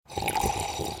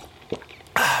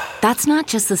That's not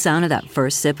just the sound of that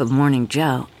first sip of Morning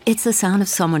Joe. It's the sound of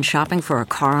someone shopping for a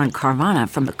car on Carvana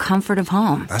from the comfort of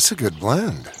home. That's a good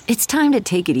blend. It's time to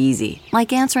take it easy,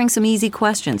 like answering some easy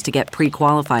questions to get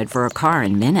pre-qualified for a car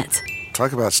in minutes.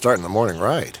 Talk about starting the morning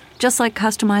right. Just like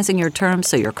customizing your terms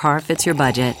so your car fits your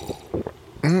budget.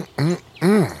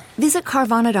 Visit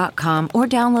Carvana.com or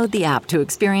download the app to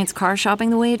experience car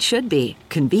shopping the way it should be.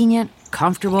 Convenient,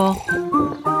 comfortable.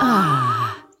 Ah.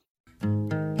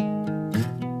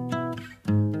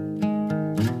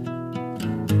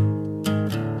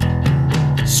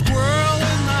 Squirrel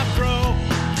in my fro,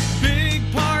 big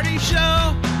party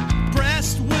show.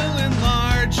 Breast will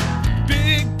enlarge,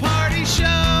 big party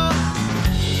show.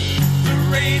 The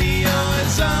radio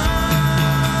is on.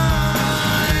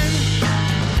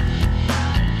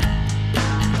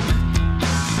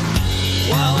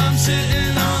 While I'm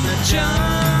sitting on the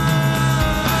john.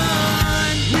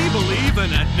 We believe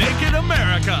in a naked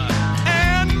America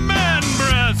and man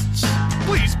breasts.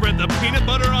 Please spread the peanut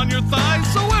butter on your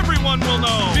thighs so everyone will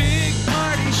know. Big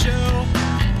party show.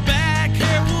 Back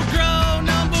hair will grow.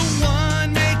 Number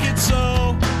one, make it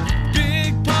so.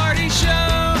 Big party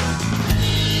show.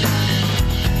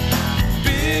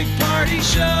 Big party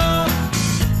show.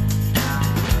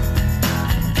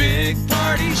 Big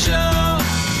party show.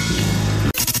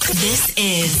 This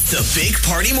is The Big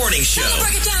Party Morning Show.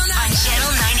 Break it down on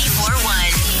Channel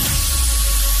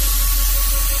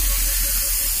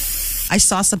 94.1. I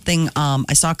saw something,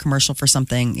 I saw a commercial for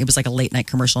something. It was like a late night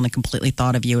commercial and I completely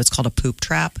thought of you. It's called a poop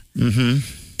trap. Mm-hmm.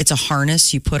 It's a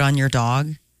harness you put on your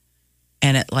dog.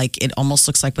 And it almost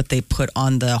looks like what they put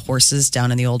on the horses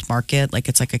down in the old market. Like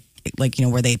it's like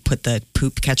where they put the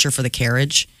poop catcher for the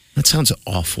carriage. That sounds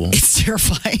awful. It's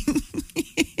terrifying.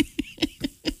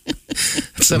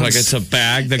 It's a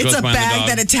bag that goes behind the dog? It's a bag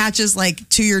that attaches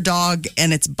to your dog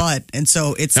and its butt. And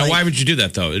so it's Now, why would you do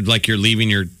that, though? Like you're leaving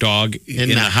your dog in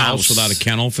the house without a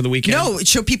kennel for the weekend? No,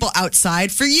 show people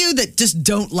outside. For you that just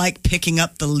don't like picking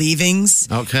up the leavings,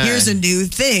 okay. Here's a new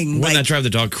thing. Wouldn't that drive the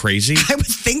dog crazy? I would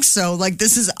think so.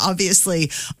 This is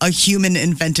obviously a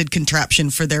human-invented contraption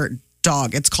for their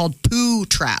dog. It's called Poo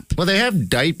Trap. Well, they have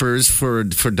diapers for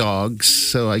dogs.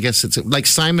 So I guess it's like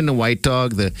Simon the white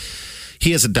dog,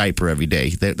 he has a diaper every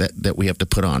day that we have to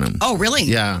put on him. Oh, really?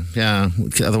 Yeah.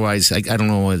 Otherwise, I don't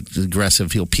know,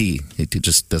 aggressive, he'll pee. He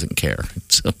just doesn't care.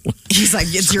 So he's like,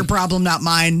 it's your problem, not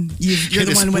mine. You're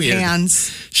the one with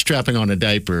hands. Strapping on a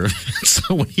diaper.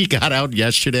 So when he got out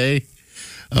yesterday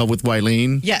with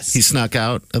Wileen, yes, he snuck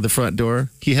out of the front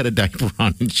door. He had a diaper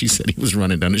on, and she said he was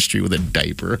running down the street with a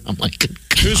diaper. I'm like,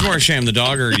 who's more ashamed, the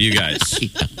dog or you guys?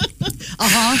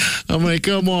 I'm like,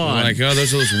 come on. I'm like, oh,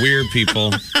 those are those weird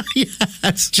people. Yes.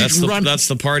 That's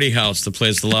the party house that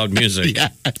plays the loud music.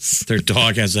 Yes. Their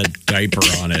dog has a diaper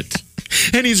on it.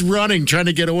 And he's running, trying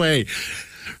to get away.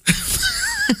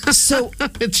 So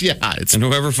and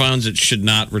whoever finds it should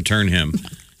not return him.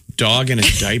 Dog in a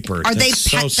diaper. Are they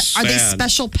sad.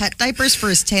 special pet diapers for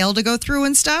his tail to go through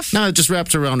and stuff? No, it just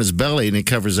wraps around his belly and it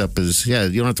covers up his. Yeah,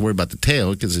 you don't have to worry about the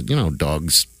tail because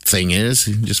dog's thing is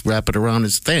you just wrap it around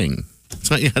his thing. That's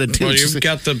what you got to do. Well, you've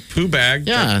got the poo bag.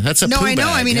 Yeah, that's a poo bag. No, I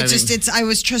know. I mean, it's. I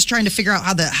was just trying to figure out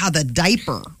how the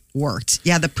diaper worked.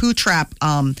 Yeah, the poo trap.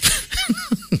 Wow.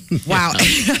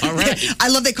 All right. I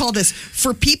love they call this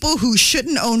for people who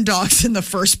shouldn't own dogs in the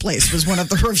first place was one of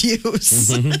the reviews.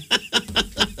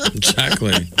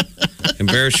 Exactly.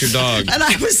 Embarrass your dog. And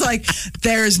I was like,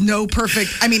 there's no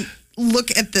perfect. I mean,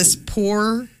 look at this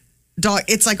poor dog.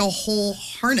 It's like a whole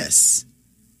harness.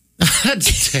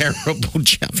 That's terrible,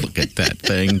 Jeff. Look at that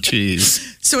thing. Jeez.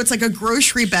 So it's like a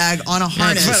grocery bag on a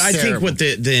harness. But I think what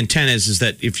the intent is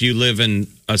that if you live in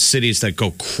cities that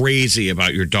go crazy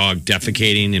about your dog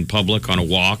defecating in public on a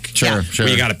walk, sure. where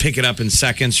you got to pick it up in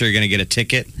seconds or you're going to get a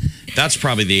ticket, that's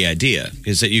probably the idea,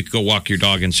 is that you could go walk your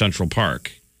dog in Central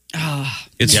Park.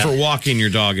 It's for walking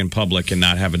your dog in public and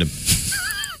not having to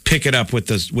pick it up with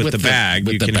the bag.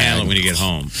 You can handle it when you get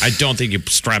home. I don't think you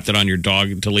strapped it on your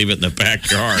dog to leave it in the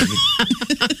backyard.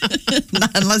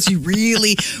 Not unless you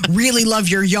really, really love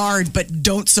your yard, but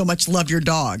don't so much love your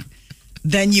dog.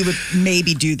 Then you would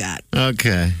maybe do that.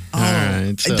 Okay. All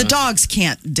right. So. The dogs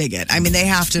can't dig it. I mean, they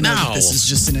have to know that this is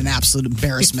just an absolute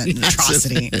embarrassment and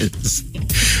atrocity.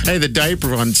 Hey, the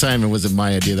diaper on Simon wasn't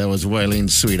my idea. That was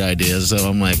Wileen's sweet idea. So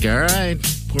I'm like, all right,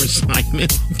 poor Simon.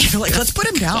 You're like, let's put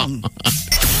him down.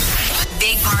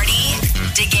 Big Party,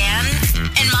 DeGan,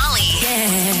 and Molly.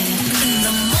 Yeah. In the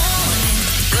morning.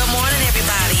 Good morning,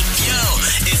 everybody. Yo,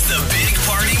 it's the Big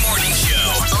Party Morning Show.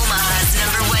 Omaha's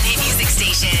 #1 hit music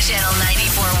station, Channel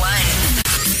 94.1.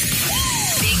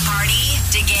 Big Party,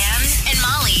 DeGan, and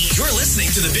Molly. You're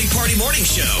listening to the Big Party Morning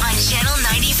Show On Channel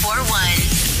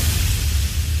 94.1.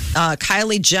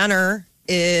 Kylie Jenner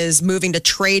is moving to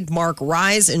trademark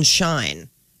Rise and Shine.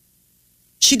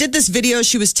 She did this video.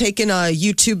 She was taking a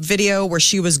YouTube video where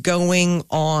she was going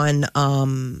on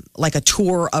like a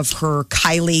tour of her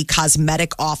Kylie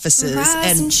cosmetic offices.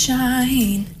 Rise and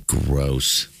shine.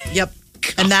 Gross. Yep.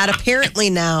 And that apparently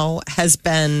now has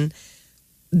been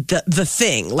the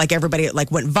thing. Like everybody like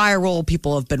went viral.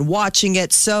 People have been watching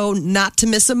it. So not to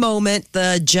miss a moment,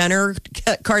 the Jenner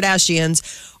Kardashians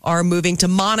are moving to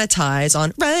monetize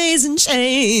on Rise and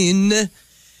Shine.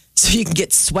 So you can get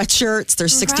sweatshirts. They're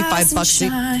 $65 bucks.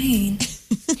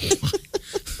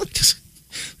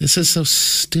 This is so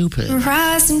stupid.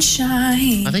 Rise and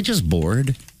shine. Are they just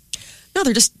bored? No,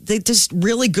 they're just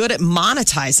really good at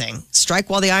monetizing. Strike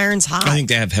while the iron's hot. I think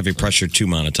they have heavy pressure to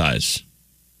monetize.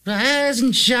 Rise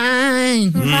and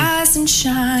shine. Rise and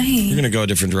shine. You're going to go a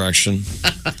different direction.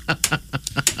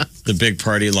 The big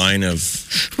party line of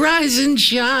Rise and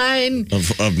shine.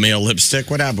 Of male lipstick.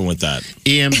 What happened with that?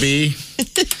 EMB.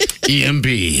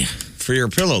 EMB. For your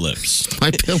pillow lips. My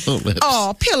pillow lips.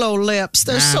 Oh, pillow lips.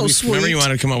 They're so sweet. Remember you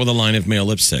wanted to come up with a line of male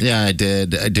lipstick. Yeah, I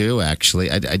did. I do, actually.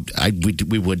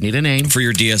 We would need a name. For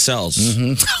your DSLs.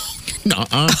 Mm-hmm.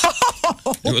 Nuh-uh.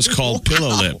 It was called Pillow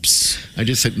Lips. I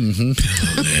just said, mm-hmm.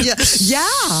 Yeah.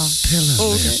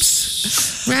 Pillow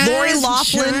lips. Lori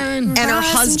Loughlin and her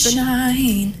husband.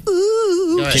 Shine.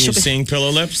 Ooh. Can you sing Pillow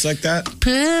Lips like that?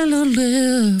 Pillow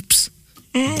lips.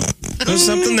 There's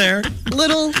something there.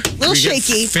 Little We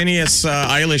shaky. get Phineas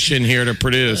Eilish in here to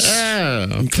produce. Oh,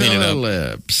 clean it pillow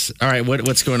up. lips. All right,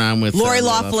 what's going on with Lori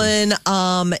Loughlin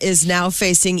is now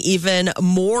facing even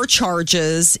more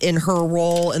charges in her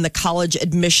role in the college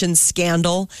admissions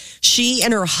scandal. She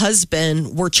and her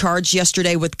husband were charged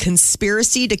yesterday with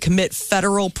conspiracy to commit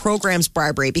federal programs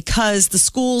bribery because the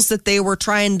schools that they were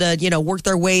trying to, work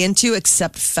their way into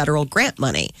accept federal grant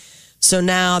money. So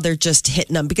now they're just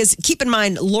hitting them. Because keep in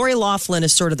mind, Lori Loughlin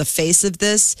is sort of the face of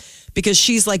this because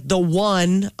she's like the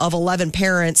one of 11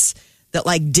 parents that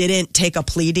like didn't take a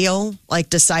plea deal, like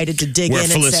decided to dig Where in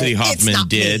Felicity and say, Huffman it's not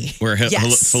did. me. Where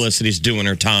Yes. Felicity's doing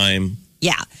her time.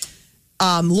 Yeah.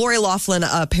 Lori Loughlin,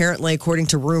 apparently, according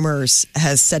to rumors,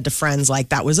 has said to friends, like,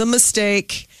 that was a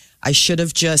mistake. I should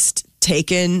have just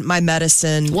taken my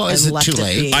medicine Well, and is it left too it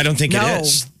late? be. I don't think No. it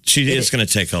is. She is going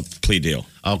to take a plea deal.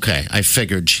 Okay, I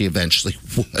figured she eventually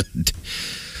would.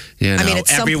 I mean, at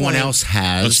some everyone point- else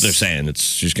has. That's what they're saying.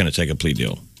 She's going to take a plea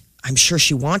deal. I'm sure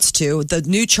she wants to. The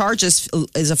new charge is a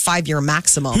 5-year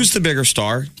maximum. Who's the bigger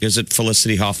star? Is it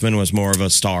Felicity Huffman was more of a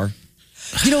star?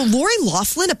 Lori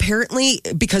Loughlin, apparently,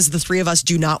 because the three of us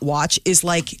do not watch, is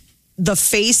like the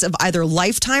face of either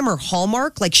Lifetime or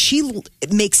Hallmark. Like she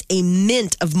makes a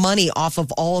mint of money off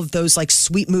of all of those like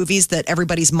sweet movies that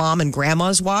everybody's mom and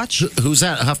grandmas watch. Who's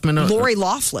that? Huffman? Lori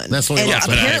Loughlin. That's Lori and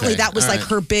Loughlin. apparently Okay. that was All like right.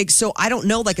 her big. So I don't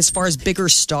know, like as far as bigger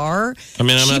star. I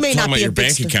mean, I'm she not may talking about be a your big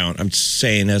bank star. account. I'm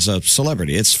saying as a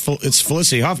celebrity. It's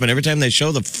Felicity Huffman. Every time they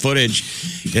show the footage,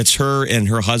 it's her and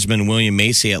her husband, William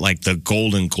Macy, at like the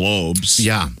Golden Globes.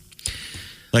 Yeah.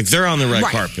 Like they're on the red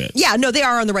Right. carpet. Yeah, no, they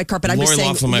are on the red carpet. I'm Lori just saying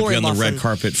Loughlin might Lori be on the Loughlin. red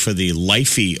carpet for the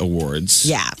Lifey Awards.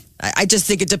 Yeah. I just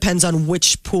think it depends on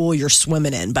which pool you're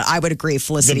swimming in. But I would agree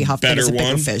Felicity The Huffman is a better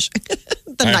bigger one? fish.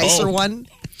 The I nicer hope. one.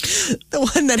 The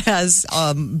one that has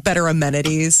better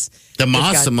amenities. The They've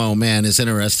got- Massimo man is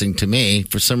interesting to me.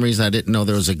 For some reason, I didn't know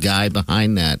there was a guy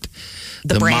behind that.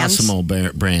 The brand? Massimo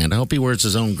brand. I hope he wears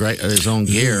his own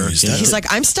gear. He's like,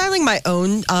 I'm styling my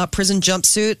own prison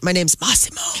jumpsuit. My name's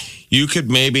Massimo. You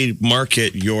could maybe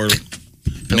market your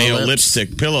male lips.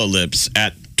 lipstick, Pillow Lips,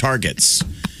 at Targets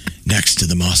next to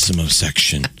the Massimo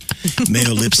section.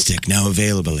 Male lipstick now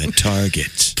available at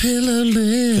Target. Pillow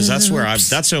lips. Because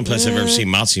that's the only place I've ever seen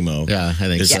Massimo. Yeah, I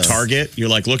think is so. Target. You're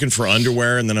like looking for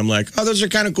underwear, and then I'm like, oh, those are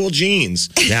kind of cool jeans.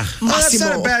 Yeah. Oh, that's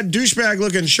not a Massimo. bad douchebag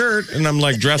looking shirt. And I'm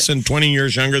like dressing 20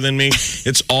 years younger than me.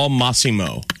 It's all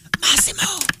Massimo. Massimo.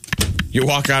 You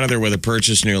walk out of there with a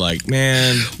purchase, and you're like,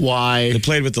 man, Why? they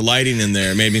played with the lighting in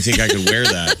there. It made me think I could wear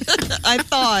that. I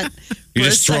thought. You for a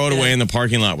just throw it second. away in the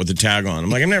parking lot with the tag on. I'm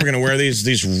like, I'm never going to wear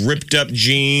these ripped up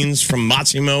jeans from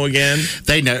Massimo again.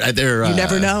 They're. You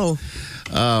never know.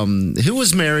 Who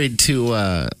was married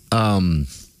to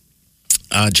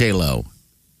J Lo?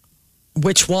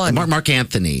 Which one? Mark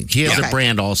Anthony. He has Okay. a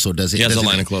brand also. Does he? He has a doesn't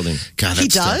line of clothing. God, He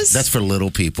that's does? That's for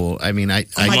little people. I mean, Oh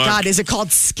my Mark- God, is it called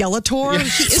Skeletor?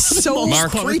 He is so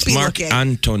creepy Mark looking.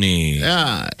 Anthony.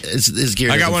 Yeah, his gear.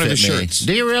 I got doesn't one of fit his me. shirts.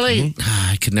 Do you really?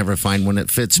 I could never find one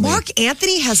that fits me. Mark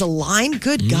Anthony has a line?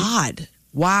 Good God.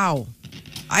 Wow.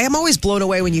 I am always blown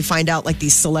away when you find out like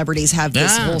these celebrities have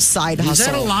this Yeah. whole side He's hustle.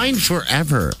 had a line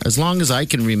forever. As long as I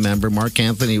can remember, Mark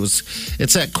Anthony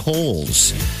it's at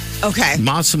Kohl's. Okay.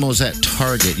 Massimo's at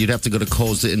Target. You'd have to go to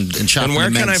Kohl's and shop And in where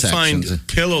the can I men's find sections.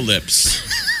 Pillow Lips?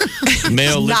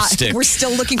 Male lipstick. We're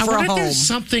still looking I for a wonder if home. there's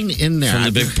something in there. From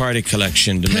the Big Party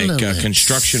collection to Pillow make lips.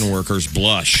 construction workers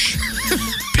blush.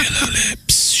 Pillow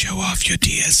lips, show off your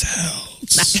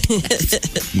DSLs.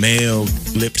 Male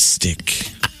lipstick.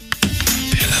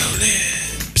 Pillow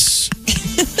lips.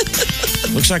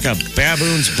 Looks like a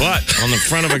baboon's butt on the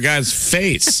front of a guy's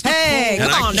face. Hey, And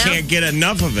come I on now. can't get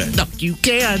enough of it. No, you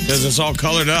can't. Because it's all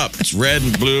colored up. It's red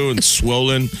and blue and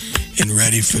swollen and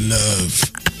ready for love.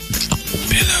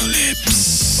 Pillow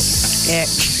lips. Ick.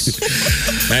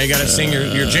 Now you got to sing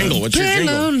your jingle. What's your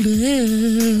Pillow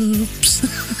jingle? lips.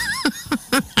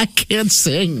 I can't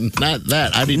sing. Not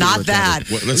that. I need to Not work that.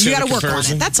 on it. Let's You hear got to the work on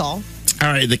comparison. it. That's all. All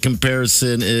right, the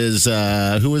comparison is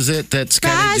who is it? That's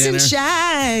Kylie Rise Jenner. and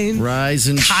shine. Rise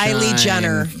and Kylie shine.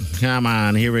 Jenner. Come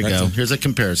on, here we go. That's Here's a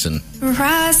comparison.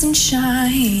 Rise and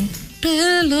shine.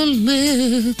 Pillow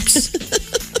lips.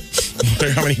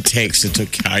 Wonder how many takes it took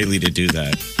Kylie to do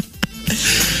that.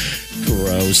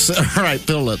 Gross. All right,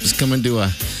 Pillow Lips, come and do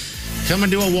a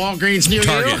Walgreens near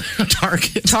Target. you.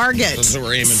 Target. Target. That's what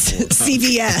we're aiming for.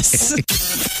 CVS.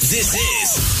 This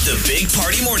is the Big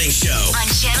Party Morning Show. On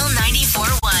Channel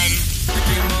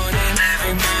 94.1.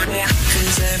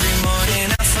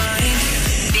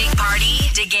 Big Party,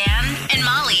 DeGan, and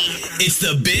Molly. It's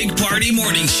the Big Party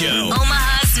Morning Show.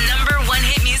 Omaha's #1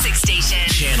 hit music station.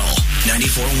 Channel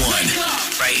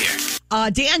 94.1. Right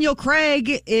here. Daniel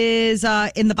Craig is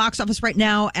in the box office right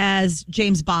now as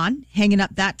James Bond, hanging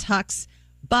up that tux,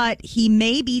 but he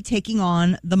may be taking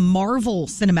on the Marvel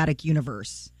Cinematic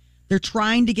Universe. They're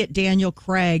trying to get Daniel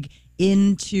Craig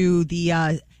into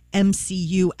the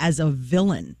MCU as a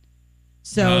villain.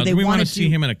 So they we want wanted to see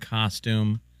him in a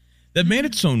costume. That made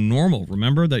it so normal.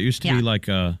 Remember that used to be like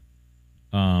a,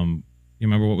 you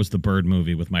remember what was the Bird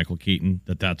movie with Michael Keaton?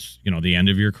 That's the end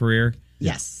of your career.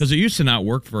 Yes, Because it used to not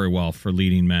work very well for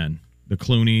leading men. The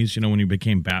Clooney's, when you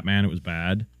became Batman, it was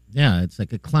bad. Yeah, it's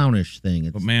like a clownish thing.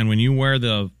 But man, when you wear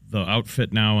the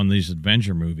outfit now in these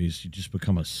adventure movies, you just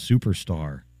become a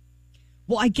superstar.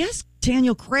 Well, I guess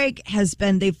Daniel Craig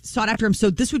they've sought after him. So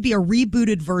this would be a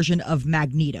rebooted version of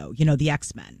Magneto, the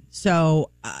X-Men.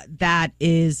 So that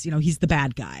is, he's the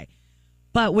bad guy.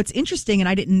 But what's interesting, and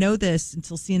I didn't know this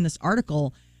until seeing this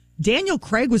article, Daniel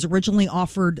Craig was originally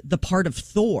offered the part of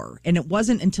Thor. And it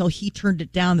wasn't until he turned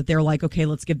it down that they were like, okay,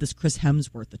 let's give this Chris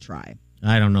Hemsworth a try.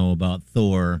 I don't know about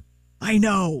Thor. I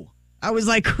know. I was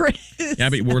like, Chris. Yeah,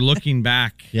 but we're looking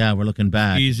back. Yeah, we're looking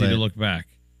back. Easy but- to look back.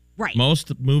 Right.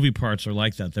 Most movie parts are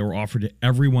like that. They were offered to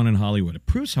everyone in Hollywood. It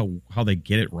proves how they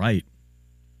get it right.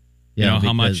 Yeah,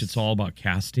 how much because it's all about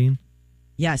casting.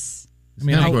 Yes. I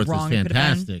mean, How Hemsworth wrong is it could've been.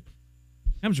 fantastic.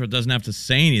 Hemsworth doesn't have to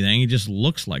say anything. He just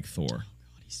looks like Thor.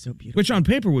 He's so beautiful. Which on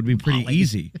paper would be pretty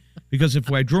easy. Because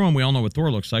if I drew him, we all know what Thor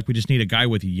looks like. We just need a guy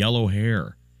with yellow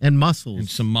hair And muscles. and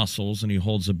some muscles, and he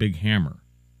holds a big hammer.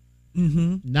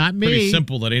 Not me. Pretty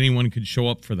simple that anyone could show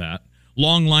up for that.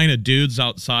 Long line of dudes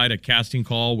outside a casting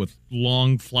call with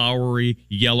long, flowery,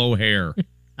 yellow hair,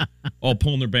 all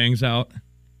pulling their bangs out.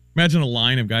 Imagine a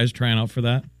line of guys trying out for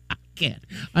that. Can't.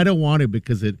 I don't want to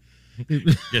because it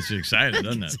Gets you excited,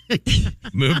 doesn't it?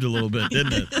 Moved a little bit,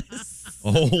 didn't it?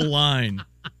 A whole line.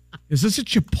 Is this a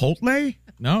Chipotle?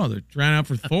 No, they're trying out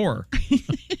for Thor.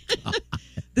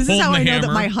 This is Holding how the I know that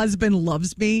hammer. my husband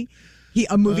loves me.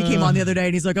 A movie came on the other day,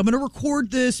 and he's like, "I'm going to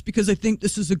record this because I think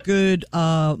this is a good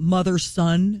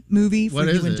mother-son movie for What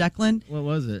you is and it? Declan." What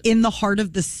was it? In the Heart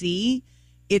of the Sea.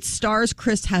 It stars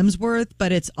Chris Hemsworth,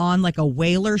 but it's on like a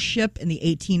whaler ship in the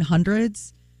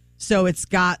 1800s. So it's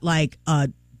got like a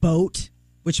boat,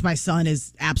 which my son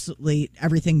is absolutely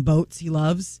everything boats he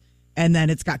loves. And then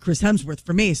it's got Chris Hemsworth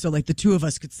for me. So like the two of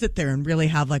us could sit there and really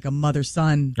have like a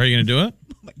mother-son. Are you going to do it?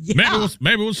 Yeah.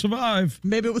 Maybe we'll survive.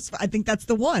 Maybe it was, I think that's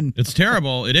the one. It's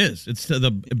terrible. It is. It's the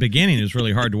beginning is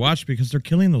really hard to watch because they're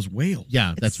killing those whales.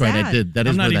 Yeah, that's It's right. I sad. did. That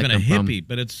is I'm not where even that a come hippie,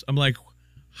 but I'm like,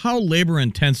 how labor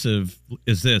intensive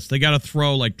is this? They got to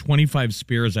throw like 25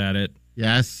 spears at it. From.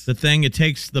 Yes. The thing, it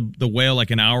takes the whale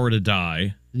like an hour to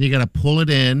die. You got to pull it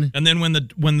in. And then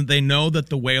when they know that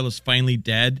the whale is finally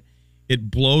dead,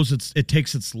 it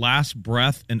takes its last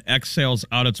breath and exhales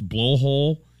out its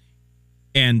blowhole,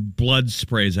 and blood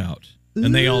sprays out.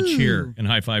 And they all cheer and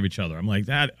high five each other. I'm like,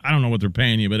 that. I don't know what they're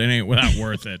paying you, but it ain't not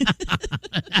worth it.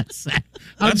 That's sad.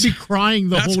 I'd be crying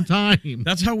the whole time.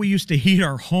 That's how we used to heat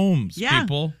our homes, Yeah.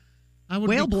 people. I would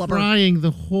Whale be blubber. crying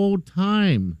the whole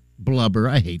time. Blubber.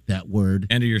 I hate that word.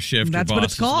 End of your shift, That's your what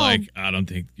boss it's called. is like, I don't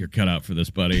think you're cut out for this,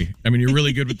 buddy. I mean, you're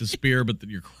really good with the spear, but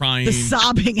you're crying. The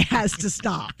sobbing has to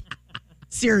stop.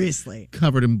 Seriously.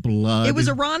 Covered in blood. It was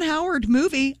a Ron Howard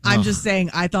movie. I'm just saying,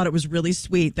 I thought it was really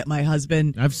sweet that my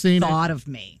husband thought of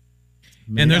me.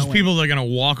 And there's people that are going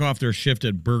to walk off their shift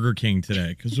at Burger King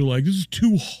today because they're like, this is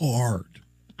too hard.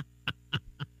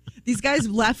 These guys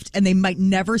left and they might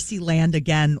never see land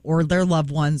again or their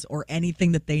loved ones or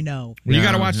anything that they know. Well, you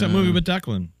got to watch that movie with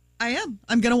Declan. I am.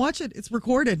 I'm going to watch it. It's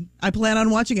recorded. I plan on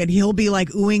watching it. He'll be like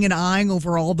oohing and eyeing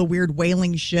over all the weird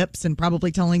whaling ships and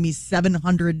probably telling me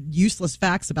 700 useless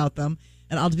facts about them.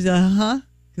 And I'll just be like,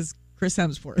 because Chris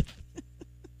Hemsworth.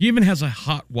 He even has a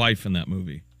hot wife in that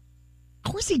movie.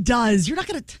 Of course he does. You're not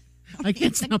going to. I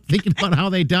can't stop thinking about how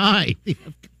they die.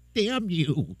 Damn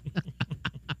you.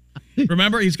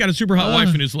 Remember, he's got a super hot wife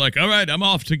and he's like, all right, I'm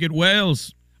off to get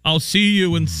whales. I'll see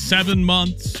you in 7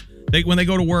 months. When they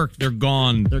go to work, they're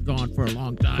gone. They're gone for a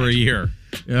long time. For a year.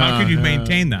 How could you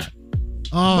maintain that?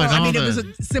 It was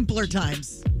simpler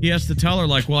times. He has to tell her,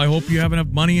 like, well, I hope you have enough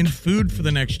money and food for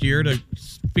the next year to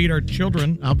feed our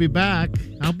children. I'll be back.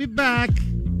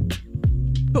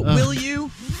 But will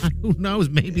you? Who knows?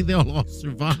 Maybe they'll all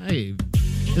survive.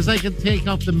 It's like a take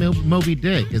off the Moby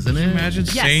Dick, isn't it? Imagine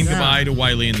saying goodbye to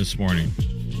Wileen this morning.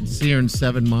 See her in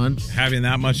 7 months. Having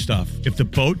that much stuff. If the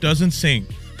boat doesn't sink,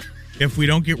 if we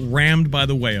don't get rammed by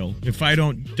the whale, if I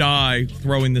don't die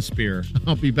throwing the spear,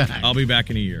 I'll be back. I'll be back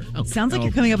in a year. Sounds like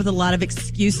you're coming up with a lot of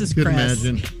excuses, Chris.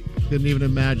 Couldn't even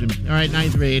imagine. All right,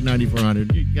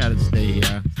 938-9400. You got to stay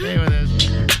here. Stay with us.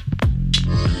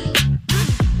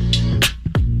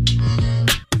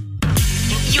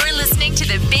 You're listening to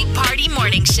the Big Party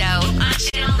Morning Show on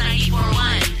Channel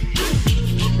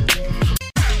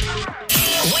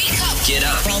 94.1. Wake up. Get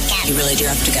up. You really do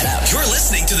have to get up. You're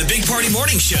listening to the Big Party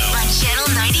Morning Show On Channel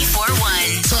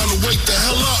 94.1. Time to wake the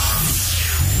hell up.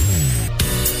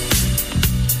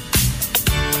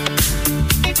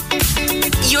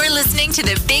 You're listening to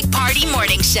the Big Party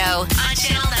Morning Show on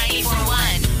Channel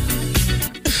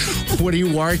 94.1. What are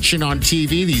you watching on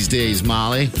TV these days,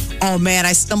 Molly? Oh, man,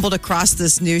 I stumbled across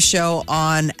this new show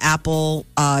on Apple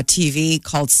TV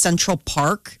called Central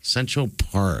Park. Central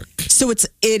Park. So it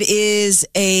is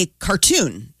a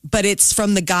cartoon, but it's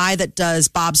from the guy that does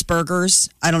Bob's Burgers.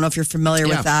 I don't know if you're familiar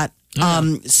with that.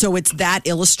 So it's that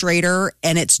illustrator,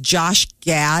 and it's Josh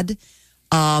Gad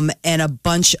and a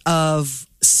bunch of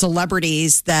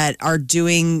celebrities that are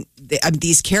doing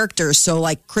these characters. So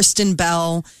like Kristen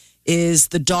Bell is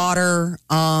the daughter.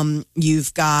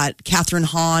 You've got Catherine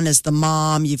Hahn as the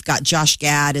mom. You've got Josh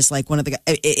Gad as like one of the guys.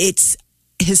 It's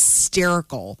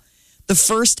hysterical. The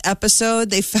first episode,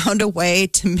 they found a way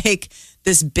to make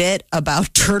this bit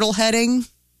about turtle heading.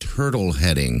 Turtle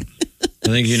heading. I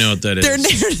think you know what that is. They're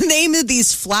named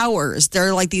these flowers.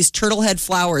 They're like these turtle head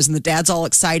flowers, and the dad's all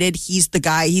excited. He's the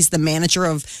guy. He's the manager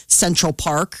of Central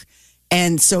Park.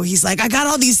 And so he's like, I got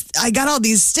all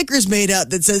these stickers made up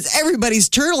that says everybody's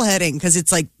turtle heading because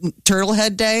it's like Turtle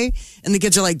Head Day. And the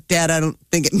kids are like, Dad, I don't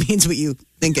think it means what you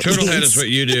think it means. Turtle head is what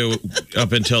you do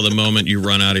up until the moment you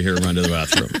run out of here and run to the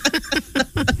bathroom.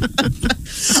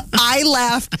 I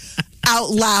laughed out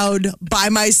loud by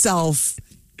myself.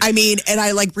 I mean, and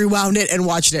I like rewound it and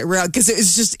watched it because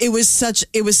it was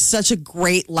such a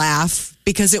great laugh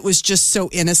because it was just so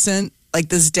innocent. Like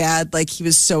this dad, like he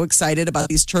was so excited about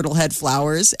these turtle head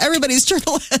flowers. Everybody's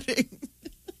turtle heading.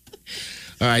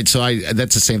 All right, so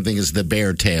that's the same thing as the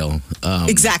bear tail.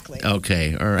 Exactly.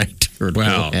 Okay, all right. Turtle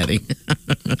heading.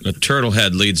 A turtle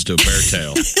head leads to a bear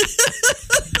tail.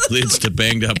 Leads to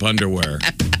banged up underwear.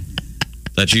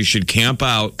 That you should camp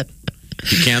out.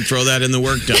 You can't throw that in the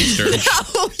work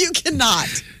dumpster. No, you cannot.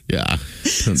 Yeah.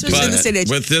 Especially in the state age.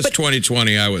 With this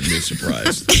 2020, I wouldn't be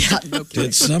surprised. Yeah, no kidding.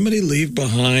 Did somebody leave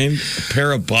behind a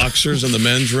pair of boxers in the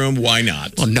men's room? Why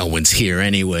not? Well, no one's here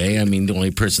anyway. I mean, the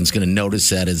only person's going to notice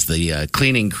that is the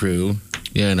cleaning crew.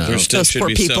 You know, There still Those should poor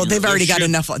be people, some- they've already there got should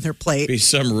enough on their plate. Be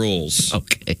some rules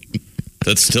okay.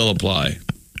 that still apply.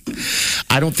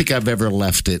 I don't think I've ever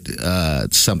left it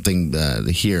something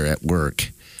here at work.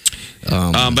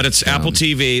 But it's Apple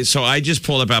TV. So I just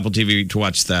pulled up Apple TV to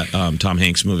watch that Tom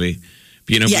Hanks movie.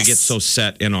 You know, Yes. we get so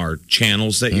set in our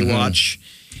channels that you watch.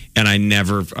 And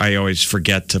I always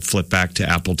forget to flip back to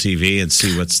Apple TV and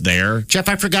see what's there. Jeff,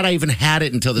 I forgot I even had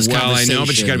it until this conversation. I know,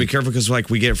 but you got to be careful because like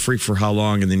we get it free for how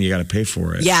long and then you got to pay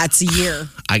for it. Yeah, it's a year.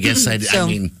 I guess I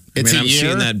mean, it's a I'm year.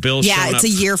 seeing that bill Yeah, showing it's up,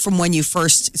 a year from when you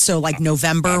first. So like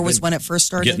November was when it first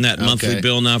started. getting that monthly Okay.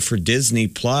 bill now for Disney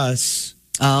Plus.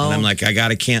 Oh, And I'm like,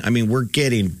 we're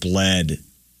getting bled.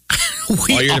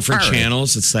 All your different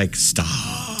channels, it's like, stop.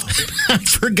 I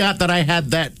forgot that I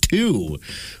had that too.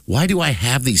 Why do I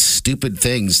have these stupid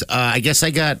things? I guess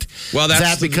I got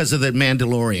that because of the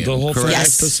Mandalorian. The whole thing,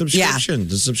 Yes. the subscription,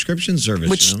 the subscription service.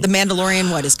 Which you know? the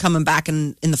Mandalorian, is coming back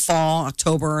in the fall,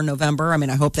 October or November. I mean,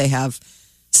 I hope they have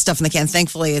stuff in the can.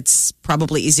 Thankfully, it's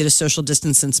probably easy to social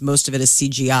distance since most of it is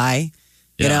CGI.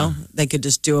 You know, they could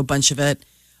just do a bunch of it.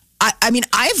 I mean,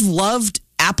 I've loved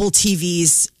Apple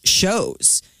TV's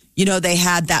shows. You know, they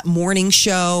had that morning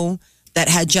show that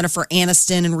had Jennifer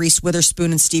Aniston and Reese Witherspoon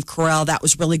and Steve Carell. That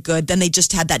was really good. Then they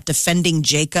just had that Defending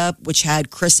Jacob, which had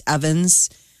Chris Evans,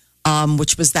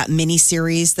 which was that mini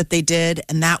series that they did.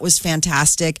 And that was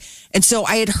fantastic. And so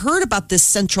I had heard about this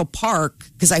Central Park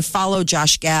because I follow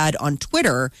Josh Gad on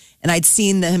Twitter and I'd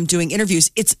seen him doing interviews.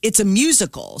 It's a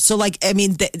musical. So like, I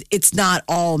mean, it's not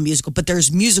all musical, but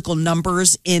there's musical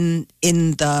numbers in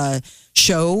the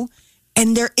show.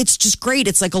 And it's just great.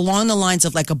 It's like along the lines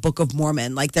of like a Book of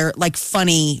Mormon. Like they're like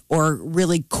funny or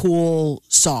really cool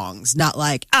songs, not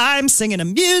like I'm singing a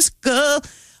musical.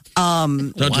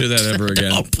 Don't do that ever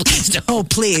again. Oh, please don't. Oh,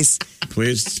 please.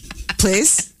 Please.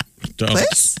 Please. Don't.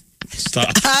 Please. Stop.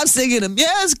 I'm singing a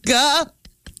musical.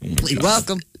 Please.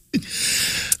 Welcome.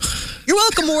 You're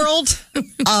welcome, world.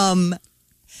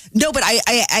 No, but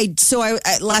I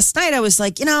last night I was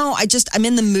like, you know, I'm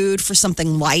in the mood for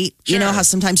something light. Sure. You know how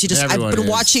sometimes Everyone I've been is.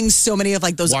 watching so many of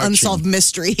like those unsolved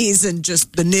mysteries and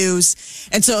just the news.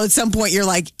 And so at some point you're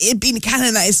like, it'd be kind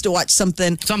of nice to watch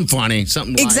something funny,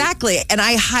 something light. Exactly. And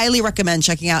I highly recommend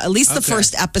checking out at least the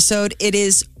first episode. It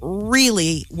is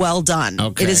really well done.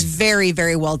 Okay. It is very,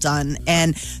 very well done.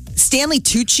 And Stanley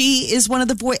Tucci is one of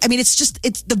the voice. I mean, it's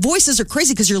the voices are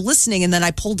crazy because you're listening. And then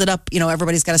I pulled it up. You know,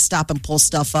 everybody's got to stop and pull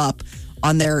stuff up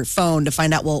on their phone to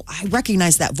find out, well, I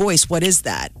recognize that voice. What is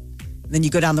that? And then you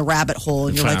go down the rabbit hole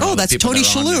and you're like, oh, that's Tony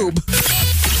Shalhoub.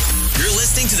 You're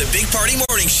listening to the Big Party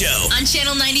Morning Show on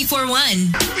Channel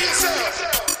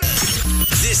 94.1.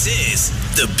 This is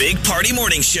the Big Party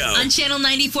Morning Show On Channel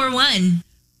 94.1.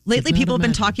 Lately, people have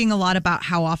been talking a lot about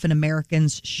how often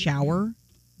Americans shower.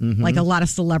 Like a lot of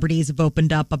celebrities have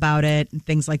opened up about it and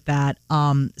things like that.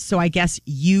 So I guess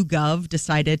YouGov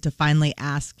decided to finally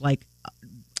ask like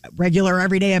regular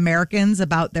everyday Americans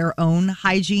about their own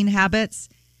hygiene habits.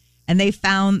 And they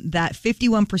found that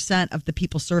 51% of the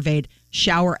people surveyed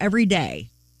shower every day.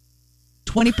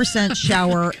 20%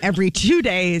 shower every 2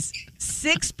 days,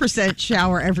 6%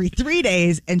 shower every 3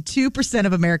 days, and 2%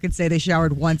 of Americans say they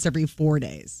showered once every 4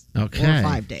 days Okay. or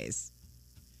 5 days.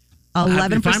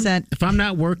 11%. If I'm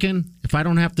not working, if I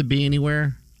don't have to be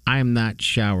anywhere, I am not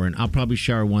showering. I'll probably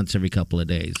shower once every couple of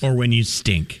days. Or when you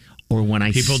stink. Or when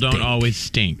I People stink. don't always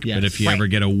stink. Yes. But if you ever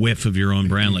get a whiff of your own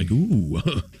brand, like, ooh,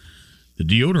 the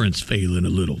deodorant's failing a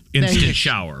little. Instant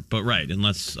shower. But right,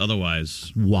 unless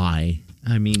otherwise. Why?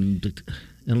 I mean,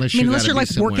 unless you're gotta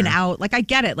like be working somewhere. out. Like I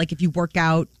get it. Like if you work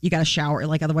out, you got to shower.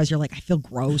 Like otherwise, you're like, I feel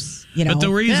gross. You know. But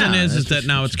the reason Yeah, is that's that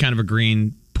now it's kind of a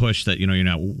green push that, you know, you're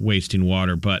not wasting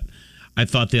water. But I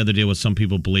thought the other day was some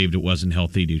people believed it wasn't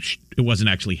healthy it wasn't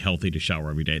actually healthy to shower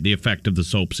every day. The effect of the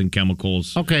soaps and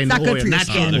chemicals. Okay, It's not good for your not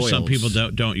skin. There's some oils. people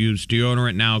don't use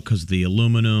deodorant now because the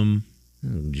aluminum. Oh,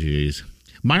 jeez.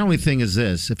 My only thing is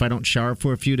this: if I don't shower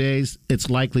for a few days, it's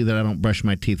likely that I don't brush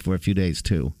my teeth for a few days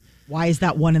too, Why is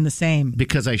that one and the same?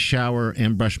 because I shower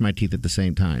and brush my teeth at the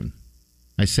same time.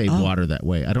 I save water that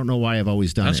way. I don't know why I've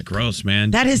always done That's it. gross,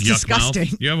 man. That is Yuck mouth.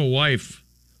 disgusting. You have a wife.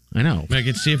 I know. I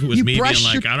could see if it was You me being brush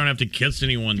like, your- I don't have to kiss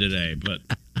anyone today, but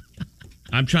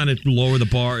I'm trying to lower the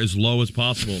bar as low as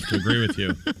possible to agree with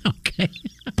you. Okay,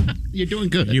 you're doing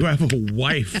good. You have a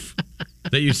wife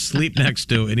that you sleep next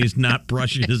to, and he's not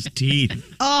brushing his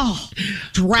teeth. Oh,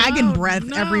 dragon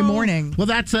breath every morning. Well,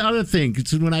 that's the other thing.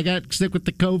 'Cause when I got sick with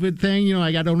the COVID thing, you know,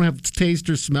 I don't have taste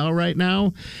or smell right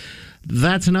now.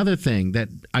 That's another thing that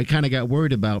I kind of got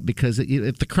worried about because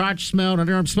if the crotch smelled,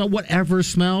 underarm smelled, whatever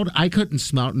smelled, I couldn't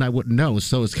smell it and I wouldn't know.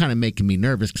 So it's kind of making me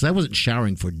nervous because I wasn't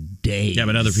showering for days. Yeah,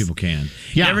 but other people can.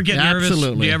 Yeah, you ever get nervous?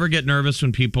 absolutely. Do you ever get nervous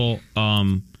when people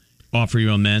offer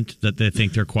you a mint that they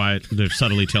think they're quiet? They're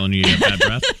subtly telling you have bad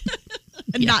breath.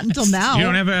 Not until now. You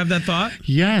don't ever have that thought?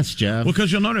 Yes, Jeff. Well,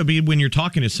 because you'll know it'll be when you're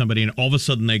talking to somebody and all of a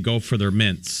sudden they go for their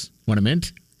mints. Want a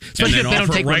mint? And Especially then if they don't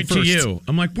offer it take one right to first. you.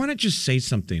 I'm like, why not just say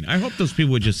something? I hope those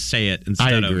people would just say it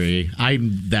instead I agree.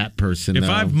 I'm that person. of. If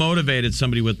though. I've motivated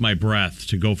somebody with my breath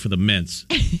to go for the mints,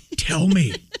 tell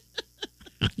me.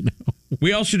 I know.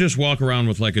 We all should just walk around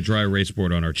with like a dry erase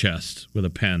board on our chest with a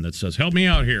pen that says, help me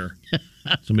out here.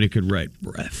 Somebody could write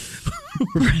breath.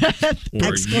 Or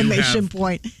Exclamation you have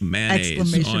point. mayonnaise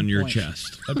Exclamation on your point.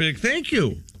 chest. I'd be like, thank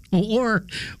you. or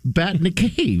bat in a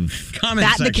cave. Comment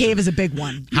Bat in the section. cave is a big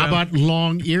one. How about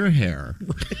long ear hair?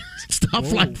 Stuff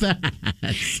stuff like that.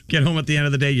 Get home at the end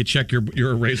of the day, you check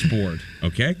your erase board.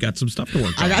 Okay, got some stuff to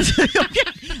work on.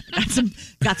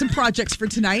 Got some projects for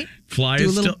tonight. Fly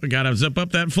is still got to zip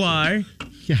up that fly.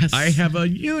 Yes. I have a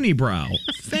unibrow.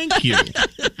 Thank you.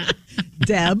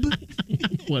 Deb.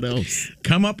 What else?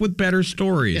 Come up with better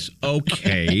stories.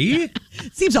 Okay.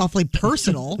 Seems awfully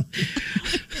personal.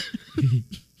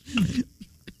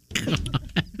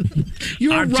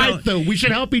 You're right, though. We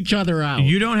should help each other out.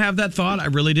 You don't have that thought? I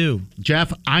really do.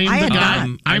 Jeff,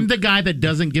 I'm the guy that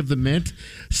doesn't give the mint,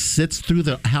 sits through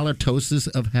the halitosis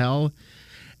of hell,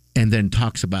 and then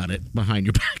talks about it behind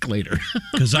your back later.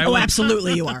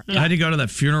 Absolutely you are. I had to go to that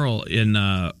funeral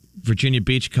in Virginia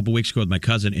Beach a couple weeks ago with my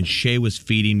cousin, and Shay was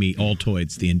feeding me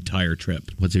Altoids the entire trip.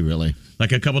 Was he really?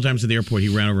 Like a couple times at the airport, he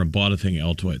ran over and bought a thing of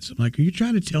Altoids. I'm like, are you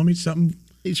trying to tell me something?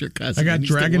 He's your cousin. I got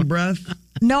dragon breath.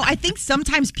 No, I think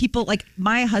sometimes people, like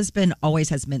my husband always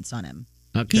has mints on him.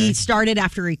 Okay. He started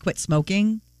after he quit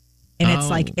smoking. And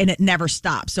it's like, and it never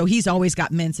stops. So he's always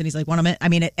got mints, and he's like, want a mint? I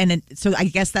mean, so I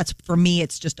guess that's, for me,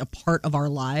 it's just a part of our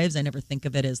lives. I never think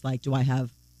of it as like, do I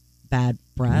have bad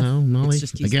breath? No, Molly.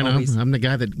 It's just, again, I'm the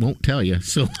guy that won't tell you,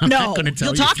 so I'm not going to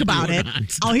tell you. You'll talk about it.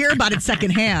 I'll hear about it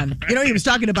secondhand. You know, he was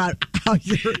talking about how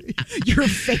your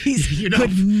face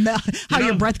could melt, how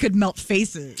your breath could melt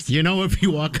faces. You know, if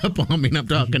you walk up on me and I'm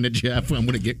talking to Jeff, I'm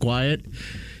going to get quiet.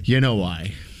 You know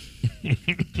why?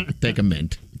 Take a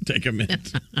mint. Take a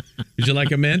mint. Would you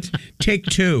like a mint? Take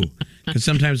two, because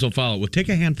sometimes they'll follow. Well, take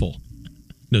a handful.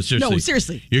 No,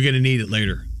 seriously. You're going to need it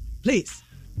later. Please.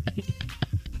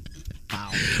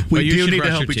 Wow. We do need to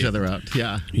help each other out.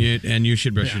 Yeah. And you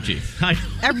should brush your teeth. You're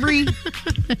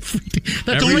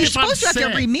supposed to after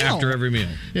every meal. After every meal.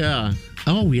 Yeah.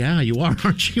 Oh, yeah, you are,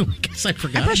 aren't you? I guess I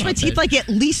forgot. I brush my teeth like at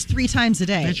least 3 times a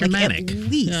day. That's your manic. At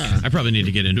least. Yeah. I probably need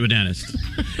to get into a dentist.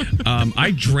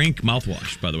 I drink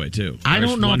mouthwash, by the way, too. I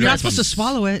don't know. You're not supposed to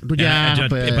swallow it. Yeah,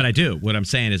 but I do. What I'm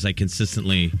saying is I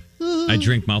consistently... I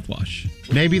drink mouthwash.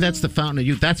 Maybe that's the fountain of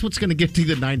youth. That's what's going to get to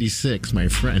the 96, my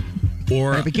friend.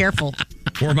 Or be careful.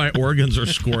 Or my organs are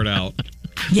scored out.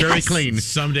 Yes. Very clean.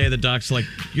 Someday the doc's like,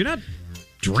 you're not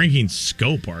drinking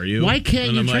Scope, are you? Why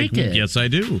can't you drink it? Yes, I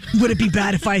do. Would it be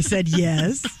bad if I said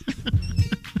yes?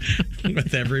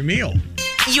 With every meal.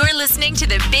 You're listening to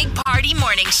the Big Party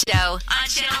Morning Show on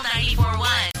Channel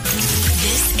 94.1.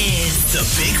 This is The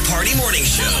Big Party Morning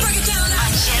Show.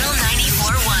 on Channel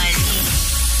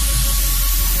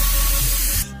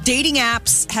 94.1. Dating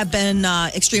apps have been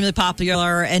extremely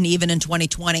popular, and even in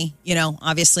 2020, you know,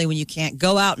 obviously when you can't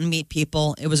go out and meet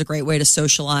people, it was a great way to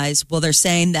socialize. Well, they're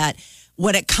saying that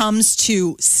when it comes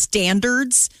to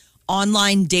standards,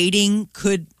 online dating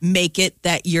could make it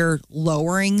that you're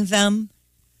lowering them.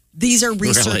 These are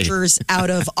researchers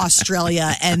out of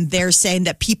Australia, and they're saying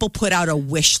that people put out a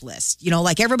wish list. You know,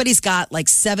 like everybody's got like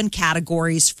 7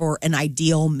 categories for an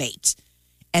ideal mate,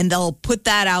 and they'll put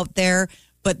that out there.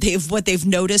 But what they've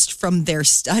noticed from their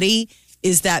study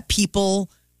is that people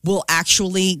will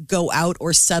actually go out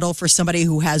or settle for somebody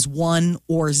who has 1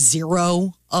 or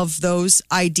 0 of those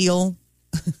ideal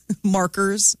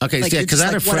markers. Okay, like, yeah, because I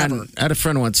had whatever. a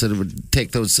friend once that would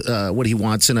take those what he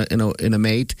wants in a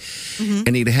mate,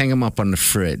 and he'd hang them up on the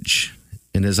fridge.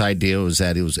 And his idea was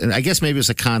that he was, and I guess maybe it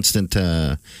was a constant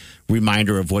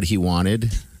reminder of what he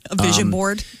wanted. A vision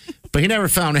board. But he never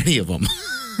found any of them.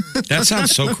 That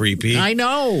sounds so creepy. I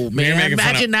know, man.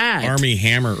 Imagine that. Army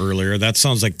Hammer earlier. That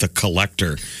sounds like The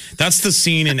Collector. That's the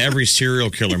scene in every serial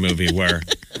killer movie where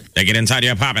they get inside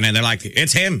your apartment and they're like,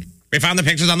 it's him. We found the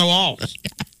pictures on the walls.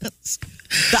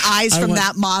 The eyes from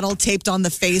that model taped on the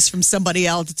face from somebody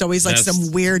else. It's always like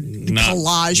some weird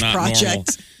collage project. Normal.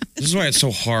 This is why it's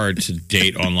so hard to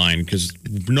date online, because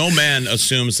no man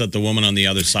assumes that the woman on the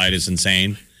other side is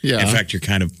insane. Yeah. In fact, you're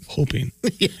kind of hoping.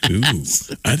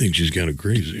 Yes. Ooh, I think she's kind of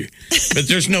crazy. But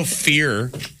there's no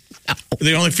fear.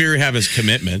 The only fear you have is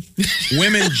commitment.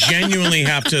 Women genuinely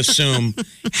have to assume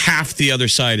half the other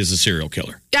side is a serial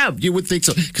killer. Yeah, you would think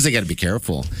so, because they got to be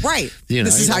careful. Right. You know,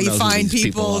 this is how you don't know who find these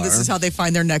people. This is how they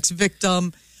find their next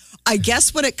victim. I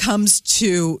guess when it comes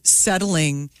to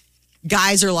settling,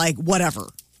 guys are like, whatever.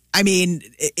 I mean,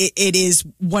 it is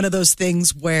one of those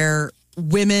things where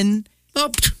women...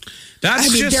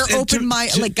 they're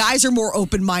open-minded. Like, guys are more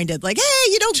open-minded. Like,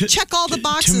 hey, you don't check all the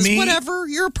boxes. me, whatever.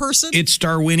 You're a person. It's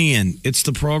Darwinian. It's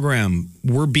the program.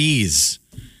 We're bees.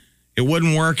 It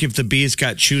wouldn't work if the bees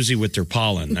got choosy with their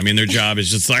pollen. I mean, their job is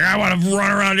just like, I want to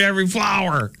run around every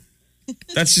flower.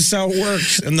 That's just how it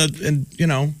works. And you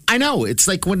know. I know. It's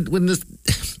like when the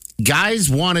guys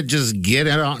want to just get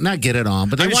it on, not get it on,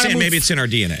 but they want to. Maybe it's in our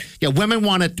DNA. Yeah, women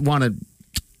want to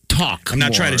talk. I'm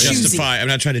not trying to more. justify. I'm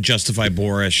not trying to justify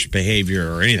boorish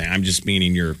behavior or anything. I'm just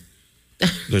meaning you're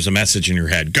there's a message in your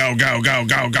head. Go, go, go,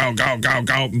 go, go, go, go,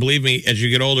 go. And believe me, as you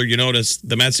get older, you notice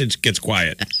the message gets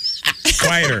quiet.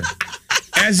 Quieter.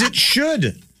 As it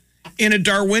should. In a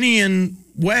Darwinian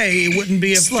way, it wouldn't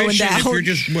be efficient if you're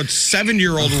just,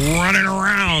 7-year-old running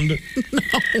around.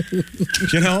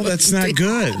 No. That's not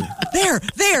good. There.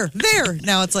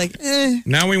 Now it's like,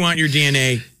 Now we want your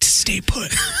DNA to stay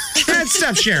put.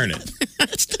 Stop sharing it.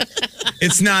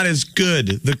 It's not as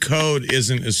good. The code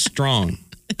isn't as strong.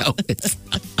 No, it's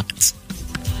not. It's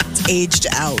aged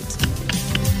out.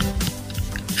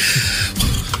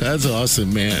 That's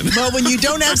awesome, man. But when you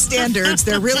don't have standards,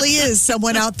 there really is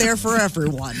someone out there for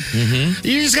everyone. Mm-hmm.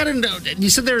 You just got to know.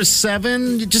 You said there's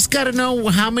 7. You just got to know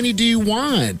how many do you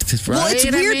want, right? Well, it's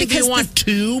weird because you want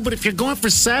 2, but if you're going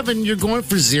for 7, you're going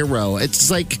for 0.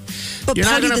 It's like you're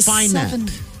not going to find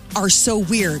that. Are so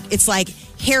weird. It's like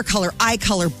hair color, eye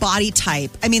color, body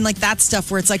type. I mean, like that stuff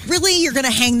where it's like, really, you're going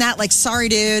to hang that? Like, sorry,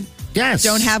 dude. Yes.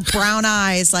 Don't have brown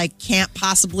eyes. Like, can't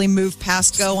possibly move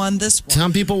past go on this one.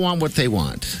 Some people want what they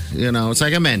want. It's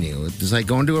like a menu. It's like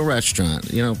going to a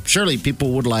restaurant. Surely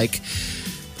people would like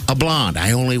a blonde.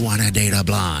 I only want to date a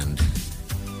blonde.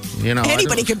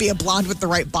 Anybody could be a blonde with the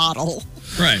right bottle.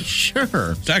 Right.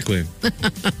 Sure. Exactly.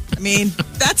 I mean,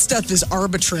 that stuff is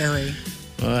arbitrary.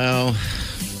 Well,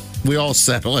 we all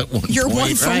settle at one You're point,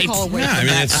 one phone right? call away Yeah, from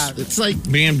that. it's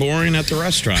like being boring at the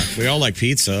restaurant. We all like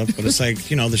pizza, but it's like,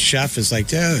 the chef is like,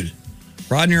 dude,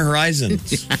 broaden your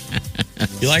horizons.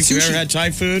 You ever had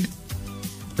Thai food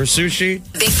or sushi?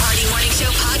 Big Party Morning Show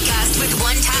podcast with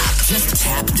one tap. Just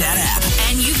tap that app.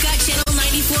 And you've got Channel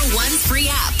 94.1's free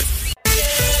app.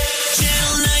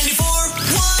 Channel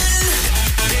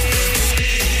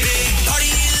 94.1. Big Party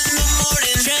in the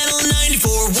morning. Channel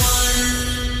 94.1.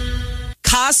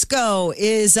 Costco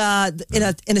is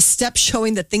in a step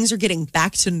showing that things are getting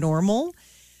back to normal.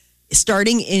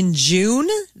 Starting in June,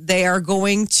 they are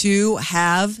going to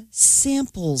have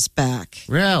samples back.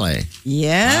 Really?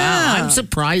 Yeah. Wow, I'm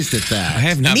surprised at that. I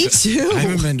have not. Me too. I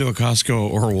haven't been to a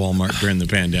Costco or a Walmart during the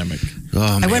pandemic. Oh,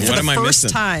 man. I went for What am the I first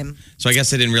missing? time. So I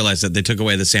guess I didn't realize that they took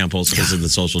away the samples because of the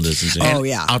social distancing. Oh,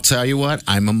 yeah. I'll tell you what,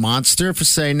 I'm a monster for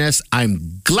saying this.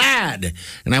 I'm glad,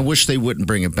 and I wish they wouldn't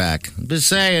bring it back. I'm just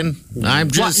saying.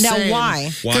 I'm just Now, saying.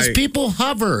 why? Because Why? people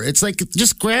hover. It's like,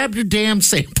 just grab your damn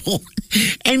sample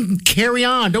and carry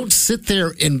on. Don't sit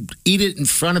there and eat it in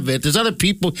front of it. There's other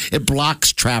people. It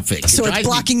blocks traffic. So It it's drives me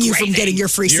blocking you from crazy. getting your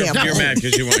free You're sample. mad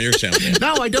because you want your sample.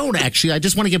 No, I don't actually. I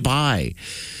just want to get by.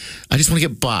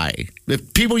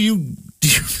 If people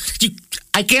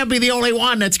I can't be the only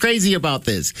one that's crazy about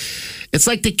this. It's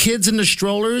like the kids in the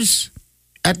strollers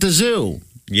at the zoo.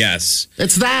 Yes.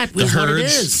 It's that. The is what it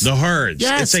herds. is. The herds.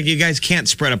 Yes. It's like you guys can't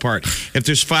spread apart. If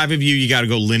there's 5 of you, you got to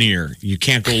go linear. You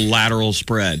can't go lateral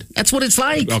spread. That's what it's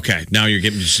like. Okay, now I'm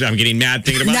getting mad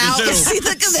thinking about Now, the zoo. see,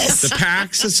 look at this. The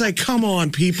packs, it's like, come on,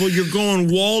 people. You're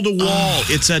going wall to wall.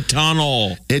 It's a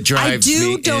tunnel. It drives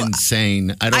me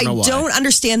insane. I don't know why. I don't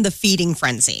understand the feeding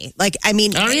frenzy. Like, I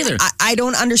mean, I don't either. I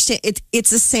don't understand.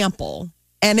 It's a sample.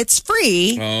 And it's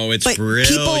free. Oh, it's but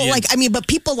brilliant.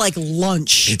 People like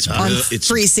lunch on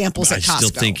free samples at Costco. I'm still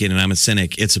thinking, and I'm a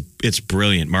cynic, it's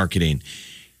brilliant marketing.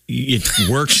 It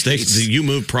works. You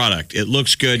move product. It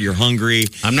looks good. You're hungry.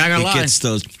 I'm not going to lie. It gets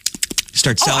those...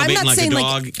 Start salivating like a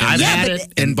dog. I've had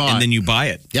it and bought. And then you buy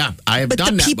it. Yeah, I have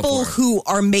done that before. But the people who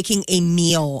are making a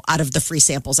meal out of the free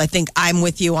samples, I think I'm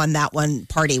with you on that one,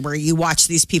 Party, where you watch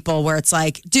these people where it's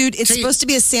like, dude, it's supposed to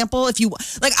be a sample. If you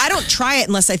like, I don't try it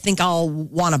unless I think I'll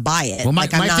want to buy it. Well, my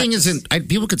like, thing isn't.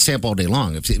 People could sample all day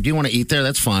long. If you want to eat there,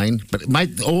 that's fine. But my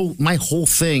whole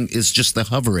thing is just the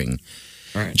hovering.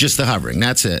 All right. Just the hovering.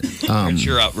 That's it. That's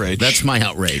your outrage. That's my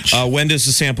outrage. When does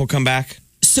the sample come back?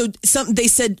 So they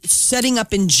said setting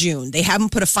up in June. They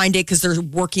haven't put a fine date because they're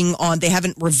working on, they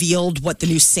haven't revealed what the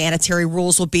new sanitary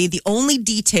rules will be. The only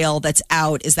detail that's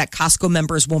out is that Costco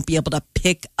members won't be able to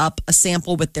pick up a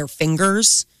sample with their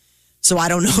fingers. So I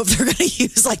don't know if they're going to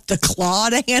use like the claw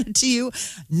to hand it to you.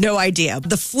 No idea.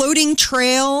 The floating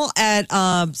trail at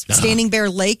Standing Bear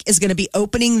Lake is going to be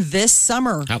opening this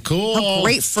summer. How cool. How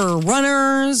great for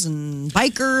runners and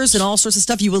bikers and all sorts of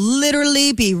stuff. You will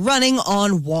literally be running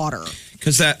on water.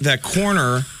 Because that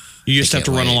corner, you just have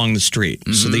to run along the street.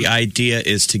 Mm-hmm. So the idea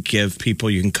is to give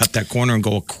people, you can cut that corner and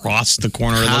go across the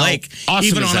corner of the lake, awesome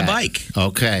even is on a that? bike.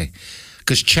 Okay.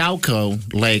 Because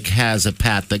Chowco Lake has a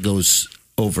path that goes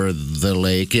over the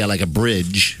lake. Yeah, like a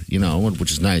bridge,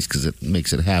 which is nice because it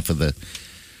makes it half of the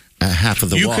half of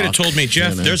the You walk. could have told me,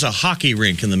 Jeff, you know? there's a hockey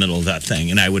rink in the middle of that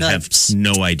thing, and I would have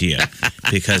no idea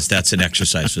because that's an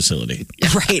exercise facility.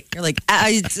 Right. You're like,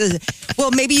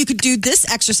 well, maybe you could do this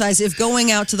exercise. If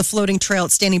going out to the floating trail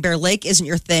at Standing Bear Lake isn't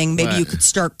your thing, maybe What? you could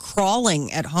start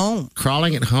crawling at home.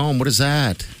 Crawling at home. What is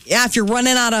that? Yeah, if you're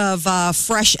running out of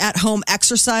fresh at-home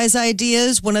exercise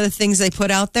ideas, one of the things they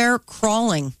put out there,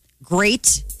 crawling.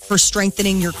 Great for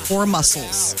strengthening your core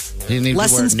muscles. You need to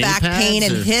Lessens wear knee back pain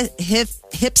pads, and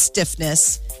or- hip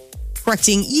stiffness,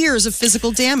 correcting years of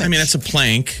physical damage. I mean, that's a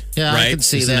plank, Yeah, I right? can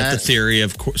see Isn't that. it the theory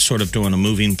of sort of doing a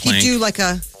moving plank?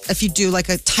 if you do like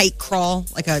a tight crawl,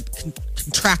 like a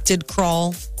contracted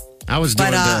crawl. I was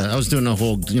doing But, I was doing the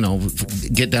whole,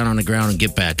 get down on the ground and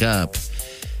get back up.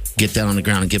 Get down on the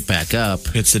ground and get back up.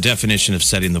 It's the definition of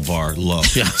setting the bar low.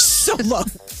 Yeah. So low.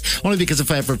 Only because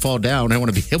if I ever fall down, I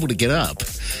want to be able to get up.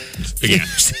 Again.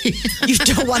 You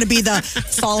don't want to be the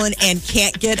fallen and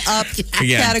can't get up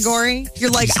Again. category.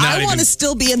 You're like, He's not I want to even-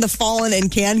 still be in the fallen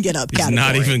and can get up He's category.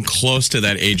 not even close to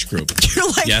that age group. You're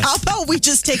like, Yes. how about we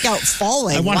just take out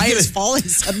falling? wanna Why get is it. falling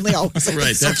suddenly all of a sudden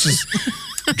Right, that's just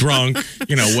drunk,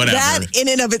 whatever. That in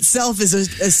and of itself is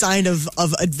a sign of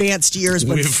advanced years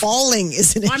when We've- falling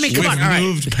is an issue. We've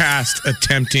moved past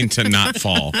attempting to not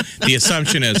fall. The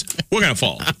assumption is we're going to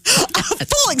fall.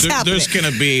 Falling's happening. There's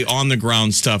going to be on the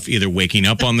ground stuff, either waking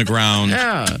up on the ground.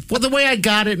 Yeah. Well, the way I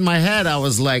got it in my head, I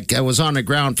was like, I was on the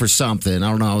ground for something. I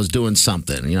don't know. I was doing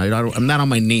something. I'm not on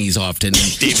my knees often.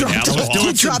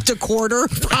 You dropped a quarter.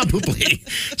 Probably.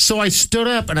 So I stood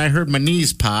up and I heard my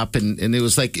knees pop, and it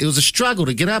was like, it was a struggle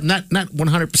to get up. Not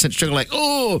 100% struggle, like,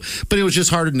 oh, but it was just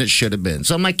harder than it should have been.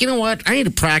 So I'm like, you know what? I need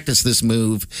to practice this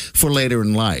move for later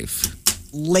in life.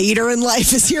 Later in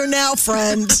life is here now,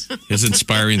 friend. His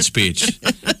inspiring speech.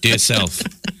 Dear self,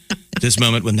 this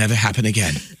moment will never happen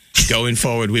again. Going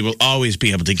forward, we will always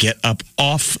be able to get up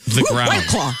off the ground. White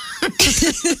claw.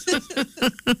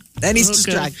 Then he's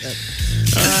distracted.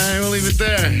 All right, we'll leave it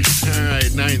there. All right,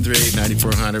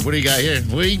 938-9400. What do you got here?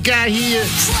 What do you got here?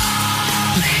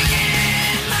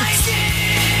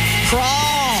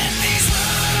 Crawl.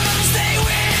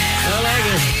 I like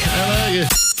it.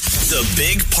 The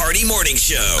Big Party Morning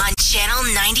Show. On Channel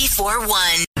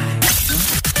 94.1.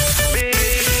 Big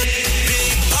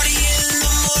Party in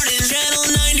the morning. Channel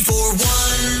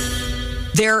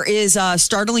 94.1. There is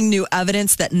startling new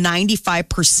evidence that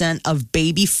 95% of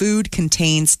baby food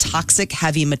contains toxic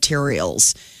heavy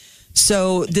materials.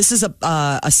 So this is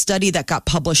a study that got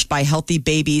published by Healthy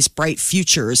Babies Bright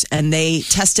Futures, and they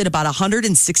tested about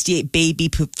 168 baby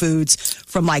foods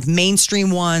from like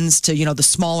mainstream ones to the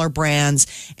smaller brands,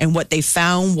 and what they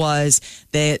found was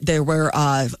that there were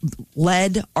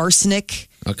lead, arsenic,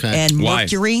 and Why?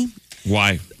 mercury.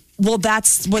 Why? Well,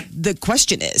 that's what the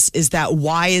question is that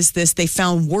why is this? They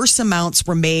found worse amounts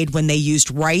were made when they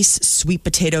used rice, sweet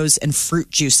potatoes, and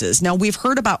fruit juices. Now, we've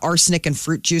heard about arsenic and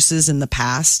fruit juices in the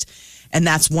past, and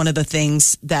that's one of the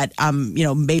things that,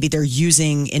 maybe they're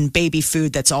using in baby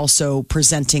food that's also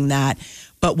presenting that.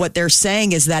 But what they're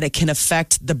saying is that it can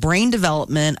affect the brain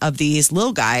development of these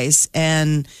little guys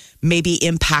and maybe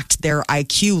impact their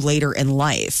IQ later in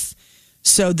life.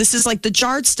 So this is like the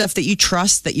jarred stuff that you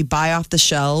trust that you buy off the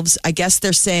shelves. I guess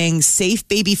they're saying safe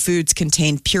baby foods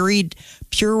contain pureed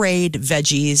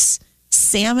veggies,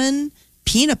 salmon,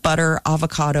 peanut butter,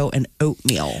 avocado, and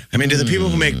oatmeal. I mean, do the people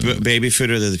who make baby food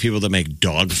or the people that make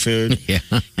dog food? Yeah.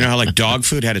 You know how like dog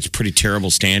food had its pretty terrible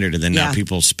standard, and then now Yeah.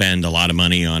 people spend a lot of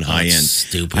money on high end.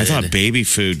 stupid. I thought baby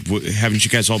food. Haven't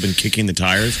you guys all been kicking the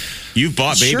tires? You've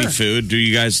bought baby Sure. food. Do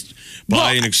you guys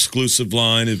buy an exclusive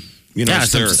line of? Yeah,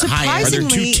 is there, some high-end. are there two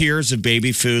Surprisingly- tiers of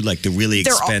baby food, like the really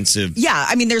They're all- expensive? Yeah,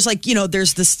 I mean, there's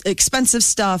there's this expensive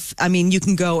stuff. I mean, you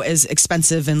can go as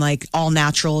expensive and like all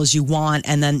natural as you want,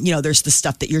 and then there's the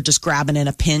stuff that you're just grabbing in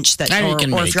a pinch that, Yeah, you or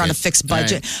can if make you're on a it. fixed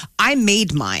budget. I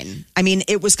made mine. I mean,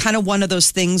 it was kind of one of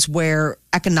those things where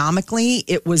economically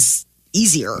it was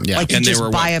easier. Yeah. Like you And they just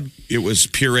were buy what? It was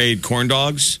pureed corn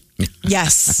dogs.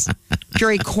 Yes.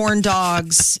 Pureed corn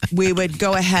dogs. We would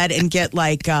go ahead and get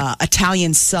like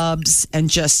Italian subs and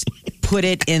just put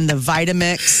it in the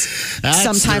Vitamix. That's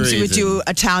Sometimes the we would do reason.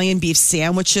 Italian beef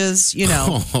sandwiches,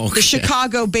 Oh, okay. the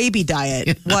Chicago baby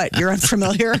diet. What? You're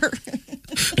unfamiliar?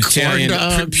 Italian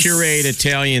dogs. pureed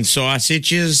Italian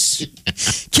sausages.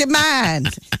 Come on.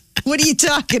 What are you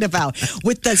talking about?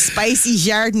 With the spicy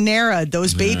jardinera,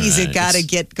 those babies have got to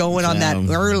get going on that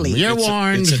early. You're It's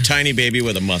warned. a tiny baby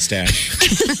with a mustache.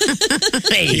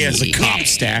 He has a cop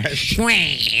stash.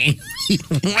 Looks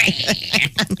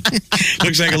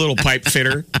like a little pipe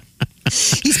fitter.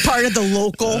 He's part of the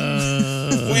local.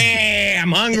 Way,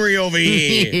 I'm hungry over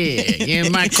here.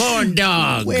 And my corn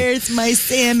dog. Where's my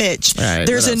sandwich? All right,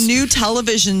 There's what a else? new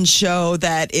television show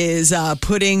that is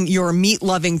putting your meat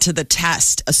loving to the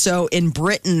test. So in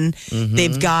Britain,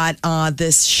 they've got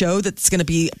this show that's going to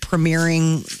be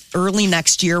premiering early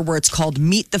next year where it's called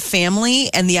Meet the Family.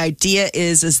 And the idea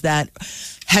is that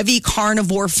heavy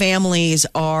carnivore families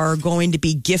are going to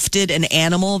be gifted an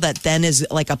animal that then is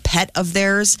like a pet of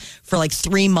theirs for like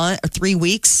 3 months or 3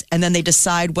 weeks. And then they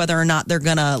decide whether or not they're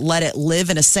going to let it live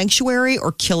in a sanctuary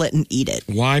or kill it and eat it.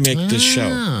 Why make this show?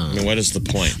 I mean, what is the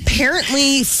point?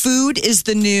 Apparently, food is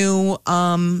the new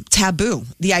taboo.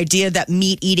 The idea that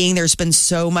meat eating, there's been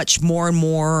so much more and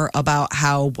more about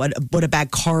what a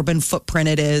bad carbon footprint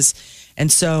it is. And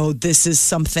so this is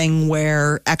something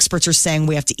where experts are saying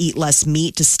we have to eat less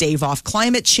meat to stave off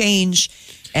climate change.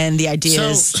 And the idea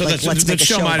is So like, let's the make a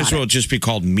show show might about as well it. just be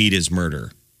called Meat is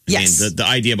Murder. Yes. I mean, the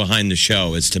idea behind the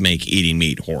show is to make eating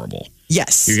meat horrible.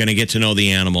 Yes. You're going to get to know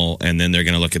the animal, and then they're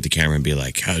going to look at the camera and be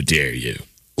like, how dare you?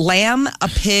 Lamb, a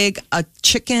pig, a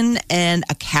chicken, and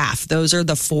a calf. Those are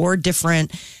the 4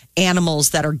 different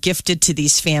animals that are gifted to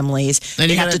these families. And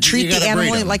you you have gotta- to treat you the gotta animal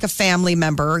breed 'em. like a family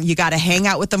member. You got to hang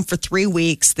out with them for 3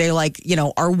 weeks. They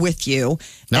are with you.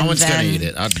 No And one's going then- to eat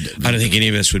it. I don't think any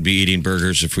of us would be eating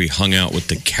burgers if we hung out with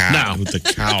the cow. No. With the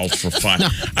cow for fun.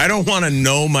 I don't want to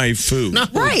know my food.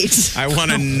 Right. I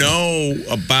want to know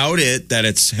about it, that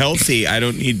it's healthy. I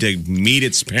don't need to meet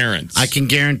its parents. I can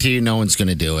guarantee you no one's going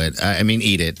to do it. I mean,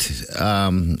 eat it.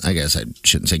 I guess I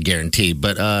shouldn't say guarantee,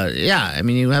 but yeah. I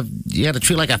mean, you have to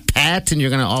treat it like a pet, and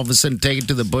you're going to all of a sudden take it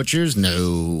to the butchers.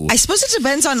 No, I suppose it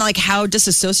depends on like how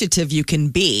disassociative you can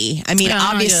be. I mean, Yeah,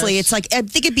 I obviously, guess. it's like I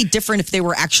think it'd be different if they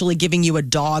were actually giving you a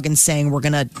dog and saying we're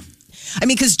gonna. I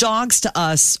mean, because dogs to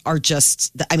us are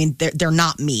just. I mean, they're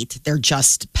not meat; they're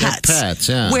just pets. They're pets,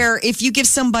 yeah. Where if you give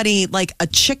somebody like a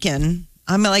chicken.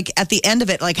 I'm like at the end of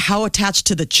it, like how attached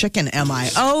to the chicken am I?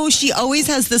 Oh, she always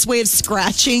has this way of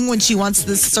scratching when she wants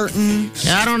this certain.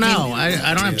 I don't know. I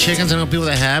don't have chickens. I know people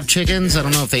that have chickens. I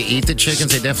don't know if they eat the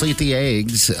chickens. They definitely eat the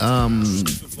eggs.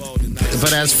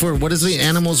 But as for what is the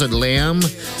animals? A lamb?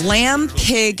 Lamb,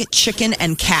 pig, chicken,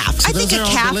 and calf. I think those a are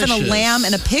all calf and a delicious. lamb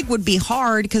and a pig would be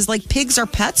hard because, like, pigs are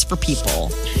pets for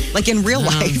people, like in real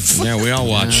life. Yeah, we all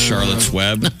watch Charlotte's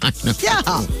Web. Yeah.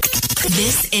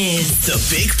 This is The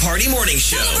Big Party Morning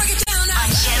Show. on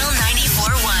Channel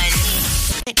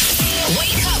 94.1.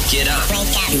 Wake up. Get up.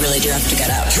 You really do have to get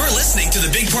up. You're listening to The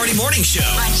Big Party Morning Show.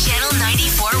 On Channel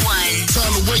 94.1.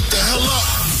 Time to wake the hell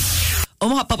up.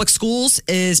 Omaha Public Schools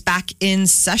is back in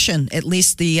session. At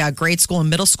least the grade school and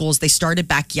middle schools, they started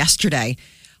back yesterday.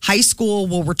 High school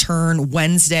will return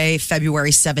Wednesday,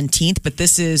 February 17th, but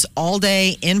this is all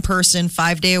day, in person,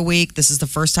 5 day a week. This is the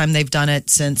first time they've done it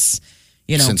since,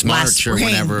 Since last March or spring.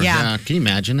 whatever. Yeah. Can you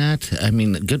imagine that? I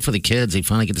mean, good for the kids. They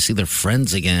finally get to see their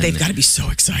friends again. They've got to be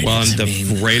so excited. Well, and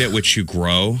the rate at which you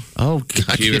grow, Oh,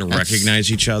 God. you even yes.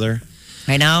 recognize each other.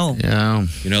 I know. Yeah.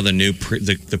 You know, the new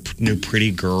new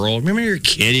pretty girl. Remember you're a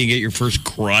kid, you get your first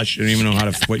crush, you don't even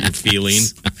know what you're feeling.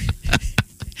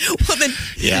 Well, then,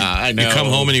 Yeah, I know. You come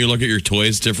home and you look at your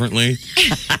toys differently.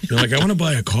 You're like, I want to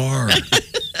buy a car.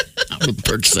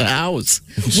 Purchase a house.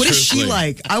 What is she Seriously.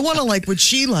 like? I want to like what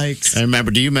she likes. I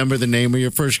remember. Do you remember the name of your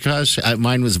first crush?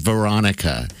 Mine was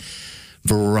Veronica.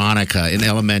 Veronica in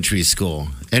elementary school.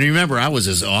 And remember, I was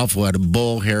just awful. I had a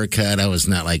bowl haircut. I was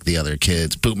not like the other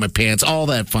kids. Pooped my pants, all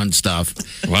that fun stuff.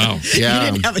 Wow.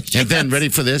 Yeah. didn't have a And then, chance. ready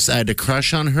for this? I had a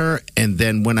crush on her. And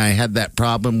then when I had that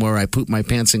problem where I pooped my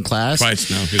pants in class,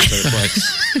 Twice now. Who's said it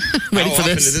twice? ready How for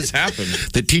often this? did this happen?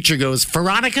 The teacher goes,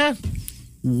 Veronica,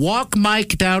 walk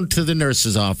Mike down to the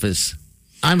nurse's office.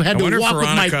 I had to walk with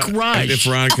my crush. if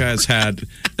Veronica has had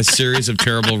a series of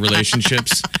terrible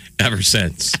relationships ever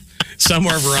since.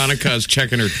 Somewhere Veronica is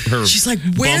checking her She's like,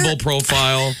 where- Bumble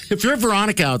profile. If you're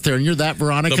Veronica out there and you're that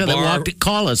Veronica The that bar walked,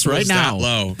 call us right was now. that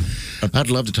low. I'd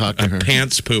love to talk to her.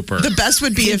 Pants pooper. The best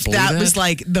would be if believe that that? was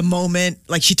like the moment,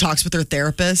 like she talks with her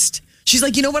therapist. She's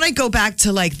like, when I go back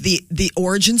to like the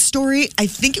origin story, I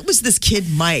think it was this kid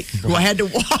Mike who I had to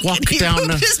walk and he down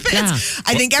pooped the- his pants. Yeah.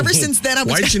 I think ever since then I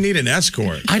was. Why'd you need an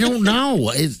escort? I don't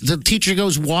know. The teacher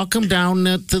goes, walk him down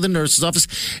to the nurse's office.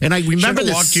 And I Should remember have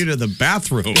this. walked you to the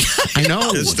bathroom. I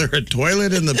know. Is there a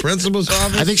toilet in the principal's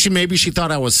office? I think she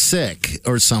thought I was sick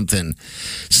or something.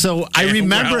 So I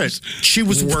remember Well, it. She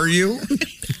was. Were you?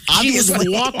 I she was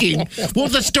obviously. walking. Well,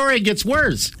 the story gets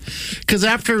worse because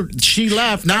after she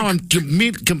left, now I'm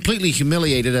completely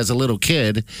humiliated as a little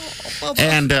kid,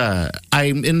 and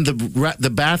I'm in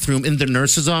the bathroom in the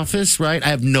nurse's office. Right, I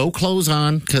have no clothes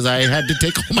on because I had to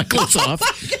take all my clothes off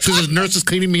because the nurse is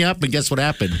cleaning me up. And guess what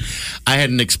happened? I had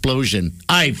an explosion.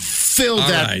 I filled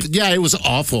that. Right. Yeah, it was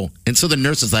awful. And so the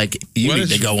nurse is like, "You need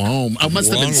to go home." I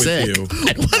must have been sick.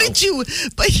 What did you?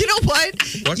 But you know what?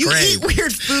 What you grade? eat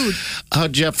weird food. Oh,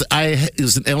 Jeff, it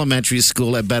was in elementary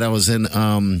school. I bet I was in,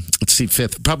 let's see,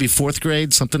 probably fourth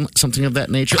grade, something of that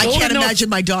nature. I can't imagine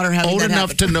my daughter having Old that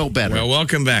enough happen. to know better. Well,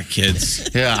 welcome back, kids.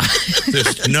 Yeah.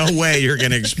 There's no way you're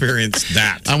going to experience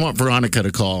that. I want Veronica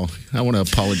to call. I want to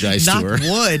apologize Knock to her.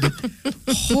 wood.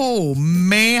 Oh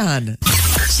man.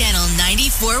 Channel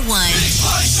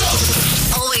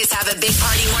 94.1. Always have a Big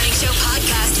Party Morning Show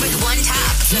podcast with one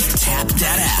tap. Just tap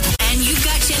that app. And you've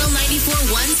got Channel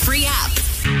 94.1's free app.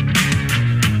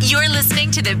 You're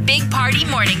listening to the Big Party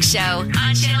Morning Show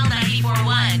on Channel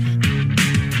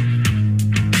 94.1.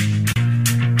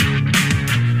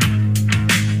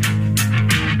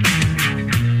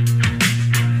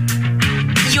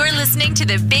 You're listening to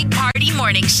the Big Party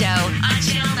Morning Show on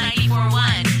Channel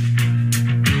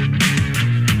 94.1.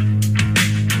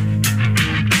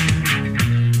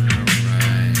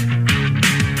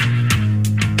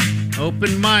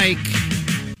 Open mic.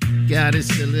 Got us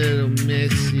a little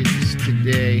message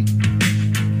today.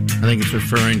 I think it's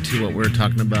referring to what we were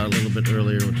talking about a little bit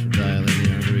earlier, which we're dialing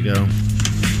here. Here we go.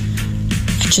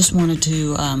 I just wanted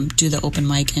to do the open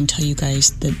mic and tell you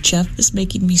guys that Jeff is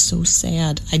making me so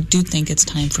sad. I do think it's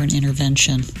time for an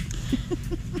intervention.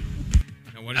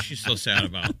 Now, what is she so sad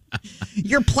about?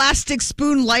 Your plastic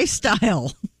spoon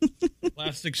lifestyle.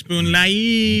 Plastic spoon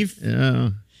naive. Yeah.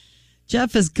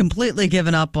 Jeff has completely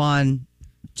given up on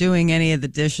doing any of the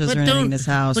dishes But or anything don't- in his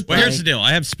house. Well, here's the deal.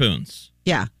 I have spoons.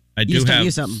 Yeah. I You do just don't have.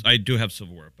 use them. I do have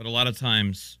silverware, but a lot of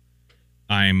times,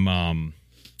 I'm,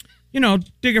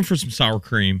 digging for some sour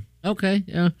cream, Okay.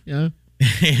 Yeah. Yeah.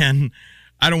 and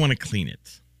I don't want to clean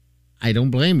it. I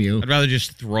don't blame you. I'd rather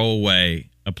just throw away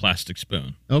a plastic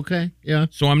spoon. Okay. Yeah.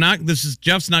 So I'm not.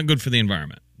 Jeff's not good for the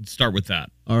environment. Let's start with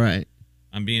that. All right.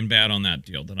 I'm being bad on that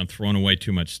deal. That I'm throwing away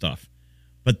too much stuff.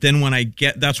 But then when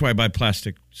that's why I buy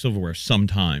plastic silverware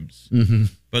sometimes. Mm-hmm.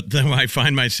 But then I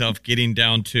find myself getting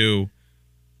down to,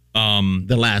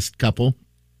 The last couple.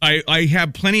 I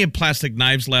have plenty of plastic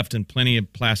knives left and plenty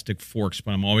of plastic forks,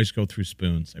 but I'm always go through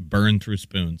spoons. I burn through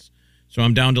spoons. So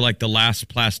I'm down to like the last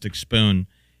plastic spoon,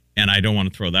 and I don't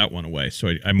want to throw that one away. So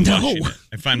I'm washing it.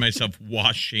 I find myself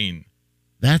washing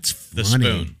That's the funny.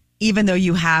 spoon, Even though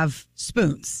you have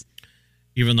spoons.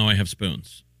 even though I have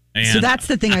spoons. And So that's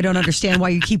the thing I don't understand why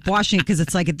you keep washing it, because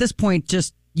it's like at this point,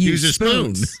 just use Use a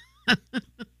spoon. spoons.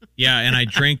 yeah, and I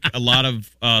drink a lot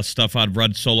of stuff out of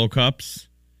red Solo cups,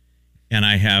 and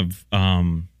I have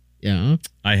Yeah.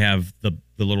 I have the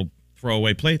little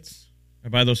throwaway plates. I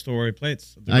buy those throwaway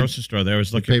plates at the grocery store. They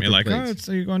always look at me paper like, plates.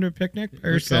 so you're going to a picnic by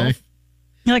yourself?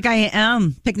 You're like, I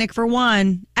am. Picnic for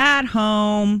one at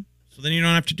home. So then you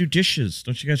don't have to do dishes.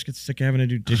 Don't you guys get sick of having to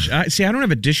do dishes? See, I don't have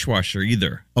a dishwasher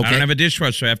either. I Okay. don't have a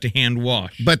dishwasher. I have to hand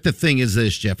wash. But the thing is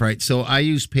this, Jeff, right? So I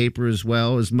use paper as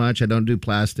well as much. I don't do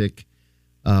plastic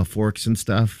forks and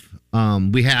stuff.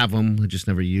 We have them. We just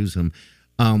never use them.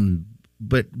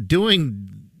 But doing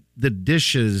the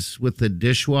dishes with the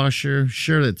dishwasher,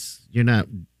 sure, you're not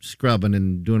scrubbing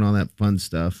and doing all that fun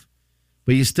stuff,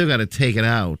 but you still got to take it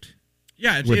out.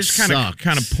 Yeah, which it's kind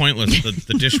of pointless.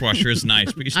 The dishwasher is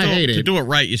nice, but you still I hate to it. do it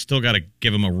right, you still got to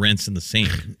give them a rinse in the sink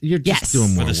You're just doing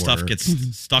more where the stuff work. gets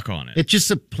stuck on it. It's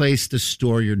just a place to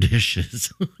store your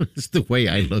dishes. It's the way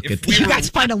I look at You it.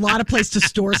 guys find a lot of place to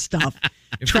store stuff.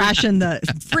 Trash in the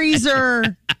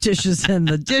freezer, dishes in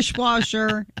the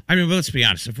dishwasher. I mean, but let's be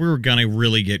honest. If we were gonna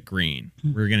really get green,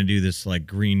 we were gonna do this like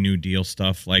Green New Deal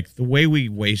stuff. Like the way we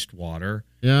waste water.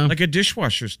 Yeah. Like a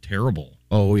dishwasher's terrible.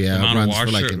 Oh, yeah. The It amount of runs for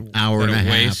like washer an hour that and a it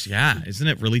half. wastes. Yeah, isn't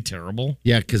it really terrible?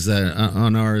 Yeah, because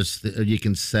on ours, you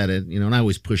can set it, and I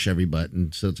always push every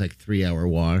button, so it's like 3-hour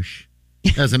wash.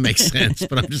 Doesn't make sense,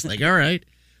 but I'm just like, all right,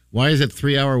 why is it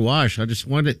 3-hour wash? I just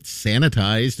want it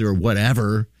sanitized or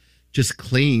whatever, just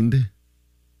cleaned.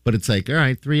 But it's like, all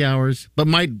right, 3 hours. But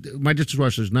my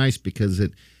dishwasher is nice because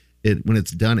it when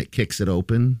it's done, it kicks it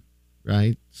open,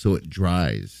 right? So it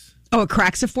dries. Oh, it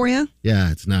cracks it for you?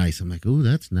 Yeah, it's nice. I'm like, ooh,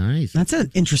 that's nice. That's an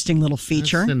interesting little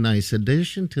feature. That's a nice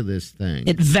addition to this thing.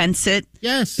 It vents it.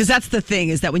 Yes. Because that's the thing,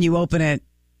 is that when you open it,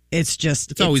 it's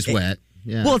just... It's always wet.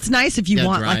 Yeah. Well, it's nice if you Yeah,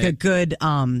 want dry like a it. good,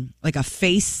 like a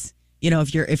face,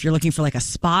 if you're looking for like a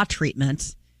spa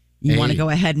treatment, you want to Hey. go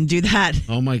ahead and do that.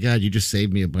 Oh my God, you just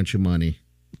saved me a bunch of money.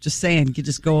 Just saying, you could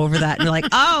just go over that and you're like,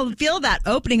 oh, feel that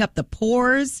opening up the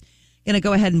pores. Gonna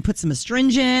go ahead and put some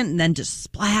astringent and then just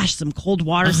splash some cold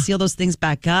water, seal those things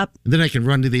back up. And then I can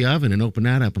run to the oven and open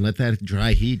that up and let that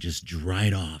dry heat just dry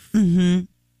it off. Mm-hmm.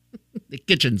 The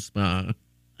kitchen spa.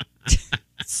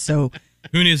 So,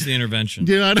 who needs the intervention?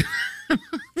 Dude,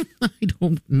 I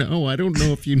don't know. I don't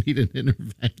know if you need an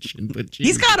intervention, but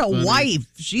he's got a wife.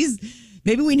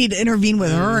 Maybe we need to intervene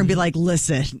with her and be like,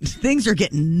 listen, things are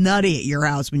getting nutty at your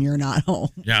house when you're not home.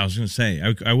 Yeah, I was going to say,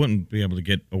 I wouldn't be able to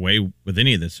get away with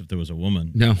any of this if there was a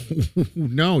woman. No,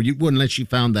 no, you wouldn't unless you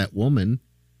found that woman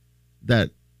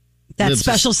that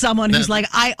special someone who's like,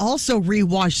 I also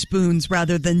rewash spoons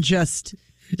rather than just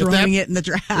throwing it in the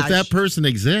trash. If that person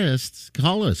exists,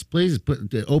 call us. Please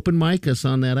open mic us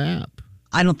on that app.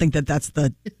 I don't think that's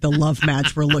the love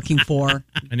match we're looking for.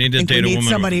 I need to date a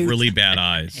woman with really bad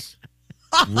eyes.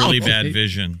 Really bad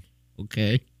vision.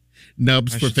 Okay.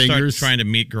 Nubs for fingers. Start trying to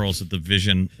meet girls at the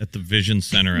Vision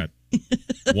Center at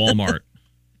Walmart.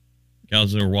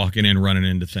 Gals that are walking in, running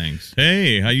into things.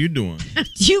 Hey, how you doing?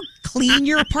 Do you clean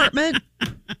your apartment?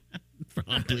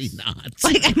 Probably not.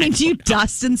 Do you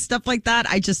dust and stuff like that?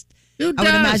 I would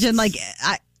imagine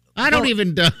I don't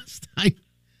even dust.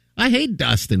 I hate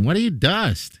dusting. Why do you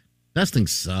dust? Dusting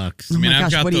sucks. I mean,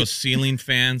 I've got those ceiling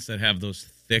fans that have those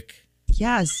thick.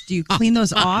 Yes. Do you clean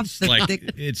those off?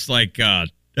 It's like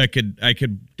I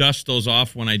could dust those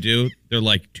off when I do. They're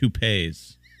like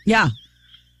toupees. Yeah.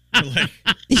 Like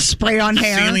you spray on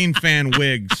hair. Ceiling fan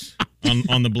wigs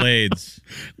on the blades.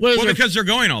 Well, because they're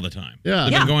going all the time. Yeah.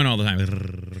 They've been going all the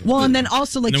time. Well, and then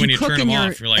also like and then you when cook you turn in them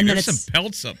your, off, you're like, there's some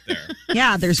pelts up there.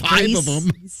 Yeah, there's 5 of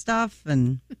them stuff,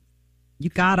 and you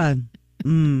gotta.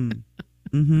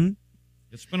 Mm-hmm.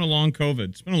 It's been a long COVID.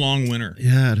 It's been a long winter.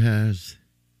 Yeah, it has.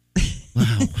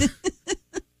 Wow.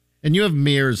 And you have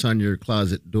mirrors on your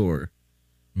closet door.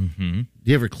 Mm-hmm. Do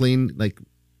you ever clean,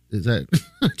 is that,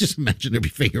 just imagine there'd be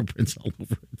fingerprints all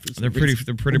over it. They're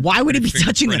pretty. Why would he be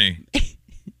touching them?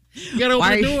 You gotta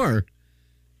open the door.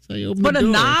 So you open what the door.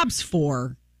 What are knobs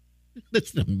for?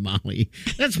 That's no Molly.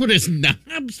 That's what it's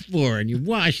knobs for. And you're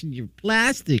washing your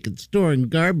plastic and storing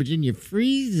garbage in your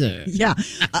freezer. Yeah.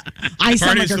 I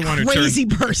sound like a crazy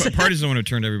person. Party's the one who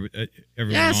turned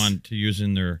everyone on to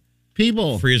using their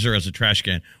freezer as a trash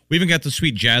can. We even got the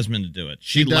sweet Jasmine to do it.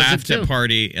 She laughed at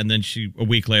Party, and then a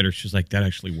week later, she's like, that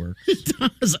actually works. It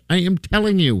does. I am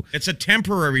telling you. It's a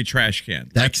temporary trash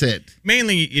can. That's it.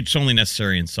 Mainly, it's only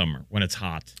necessary in summer when it's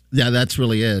hot. Yeah, that's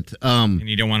really it. And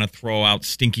you don't want to throw out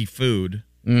stinky food.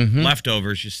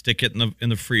 Leftovers, you stick it in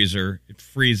the freezer. It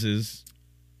freezes.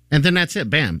 And then that's it.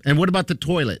 Bam. And what about the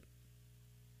toilet?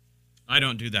 I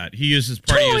don't do that. Uses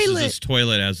his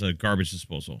toilet as a garbage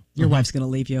disposal. Your wife's going to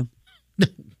leave you.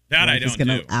 That I don't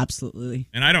do. Absolutely.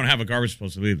 And I don't have a garbage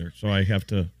disposal either, so I have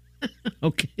to.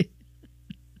 Okay.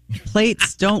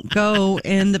 Plates don't go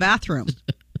in the bathroom.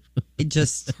 It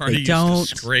just Party don't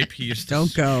scrape. He used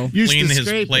don't go. Clean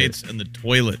his plates in the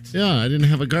toilet. Yeah, I didn't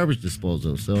have a garbage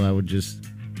disposal, so I would just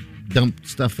dump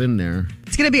stuff in there.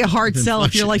 It's going to be a hard sell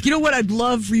if you're like, you know what? I'd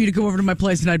love for you to go over to my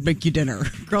place and I'd make you dinner.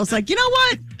 Girl's like, you know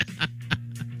what?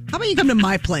 How about you come to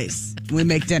my place and we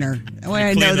make dinner?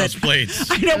 I know those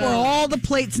plates. I know where all the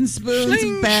plates and spoons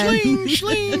have been.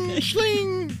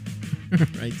 Schling. All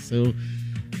right, so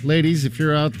ladies, if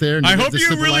you're out there, and I hope you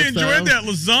really enjoyed that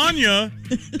lasagna.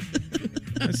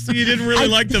 I see you didn't really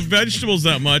like the vegetables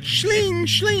that much. Schling.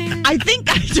 I think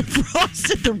I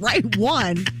defrosted the right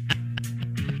one.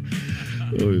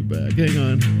 We'll be back. Hang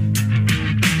on.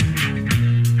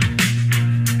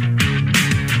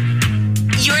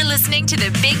 You're listening to the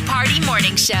Big Party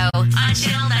Morning Show on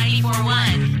Channel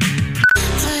 94.1.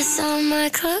 I thought my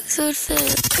clothes would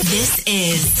fit. This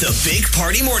is the Big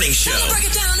Party Morning Show on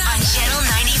Channel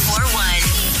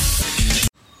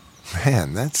 94.1.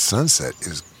 Man, that sunset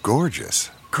is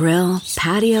gorgeous. Grill,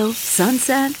 patio,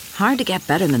 sunset. Hard to get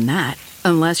better than that.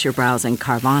 Unless you're browsing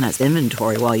Carvana's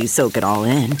inventory while you soak it all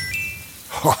in.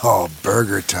 Oh,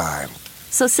 burger time.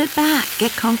 So sit back,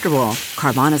 get comfortable.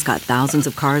 Carvana's got thousands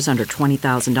of cars under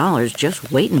 $20,000 just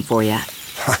waiting for you.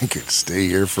 I could stay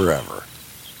here forever.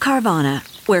 Carvana,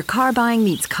 where car buying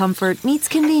meets comfort, meets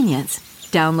convenience.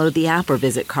 Download the app or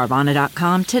visit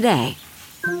Carvana.com today.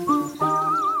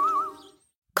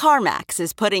 CarMax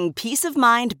is putting peace of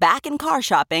mind back in car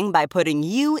shopping by putting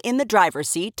you in the driver's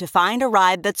seat to find a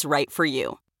ride that's right for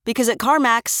you. Because at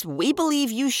CarMax, we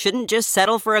believe you shouldn't just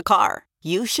settle for a car.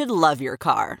 You should love your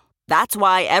car. That's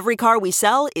why every car we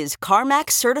sell is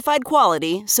CarMax certified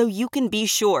quality, so you can be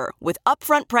sure with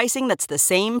upfront pricing that's the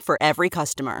same for every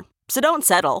customer. So don't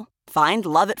settle. Find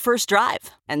love at first drive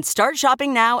and start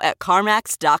shopping now at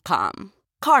CarMax.com.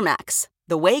 CarMax,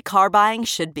 the way car buying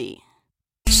should be.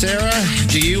 Sarah,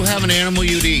 do you have an animal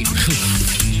you'd eat?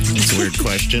 It's a weird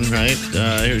question, right?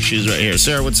 Here she's right here.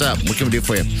 Sarah, what's up? What can we do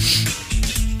for you?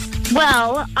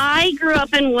 Well, I grew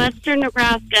up in western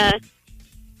Nebraska,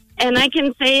 and I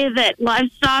can say that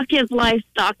livestock is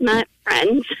livestock, not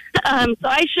friends. So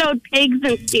I showed pigs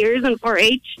and steers in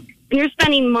 4-H, and you're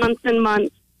spending months and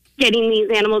months getting these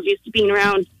animals used to being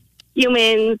around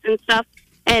humans and stuff,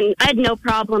 and I had no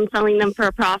problem selling them for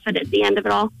a profit at the end of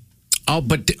it all. Oh,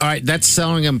 but all right, that's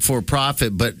selling them for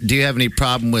profit. But do you have any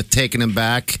problem with taking them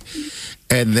back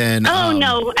and then?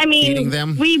 No, I mean, eating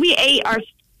them? We ate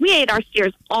our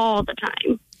steers all the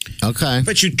time. Okay,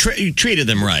 but you treated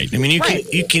them right. I mean, you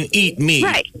can eat meat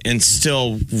and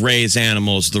still raise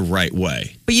animals the right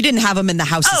way. But you didn't have them in the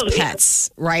house as pets,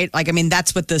 right? Like, I mean,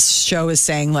 that's what this show is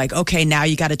saying. Like, okay, now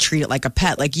you got to treat it like a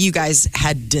pet. Like, you guys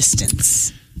had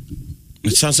distance.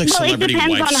 It sounds like celebrity wife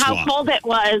swap. It depends on how cold it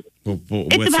was.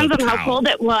 It depends on how cold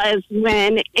it was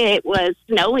when it was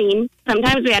snowing.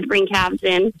 Sometimes we had to bring calves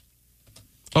in.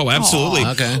 Oh, absolutely.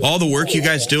 Okay. All the work you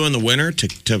guys do in the winter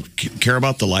to care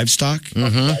about the livestock.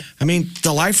 Mm-hmm. I mean,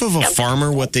 the life of a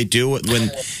farmer, what they do when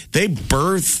they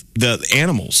birth the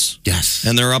animals. Yes.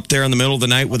 And they're up there in the middle of the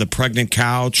night with a pregnant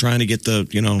cow trying to get the,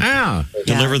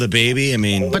 deliver the baby. I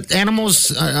mean. But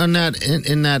animals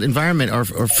in that environment are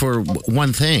for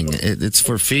one thing. It's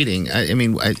for feeding. I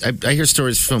mean, I hear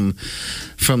stories from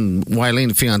Wileen,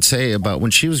 the fiance, about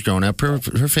when she was growing up,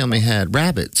 her family had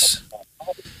rabbits.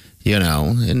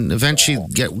 And eventually,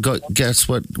 guess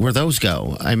where those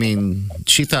go? I mean,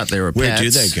 she thought they were pets. Where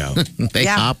do they go? They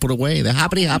hop away. They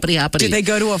hoppity. Do they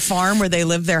go to a farm where they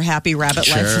live their happy rabbit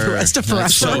life for the rest of forever?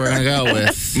 That's what we're going to go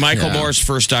with. Michael Moore's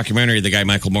first documentary, the guy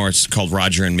Michael Moore, it's called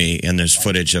Roger and Me, and there's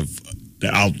footage of,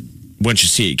 once you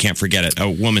see it, you can't forget it, a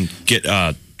woman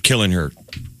killing her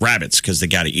rabbits because they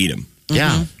got to eat them.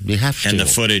 Yeah, you have to. And the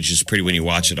footage is pretty, when you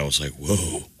watch it, I was like,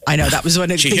 whoa. I know, that was when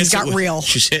things got real.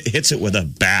 She hits it with a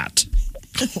bat.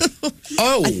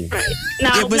 Now,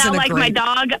 like my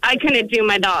dog, I couldn't do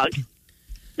my dog.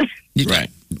 Right.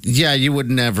 Yeah, you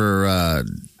would never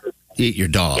eat your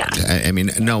dog. Yeah. I mean,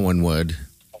 no one would.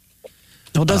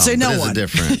 Well, don't say no one. It's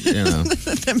different,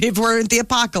 I mean, if we're in the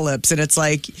apocalypse and it's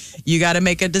like, you got to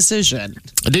make a decision.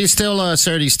 Do you still,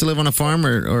 Sarah, do you still live on a farm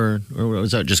or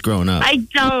was that just growing up? I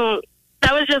don't.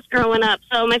 That was just growing up.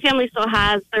 So my family still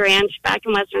has the ranch back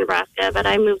in western Nebraska, but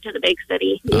I moved to the big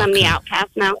city. And I'm the outcast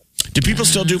now. Do people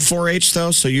still do 4-H, though?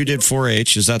 So you did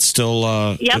 4-H. Is that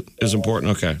still is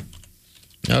important? Okay.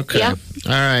 Okay. Yep.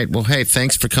 All right. Well, hey,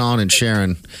 thanks for calling and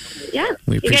sharing. Yeah.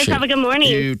 We you guys have a good morning.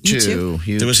 You too.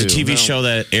 There was a TV show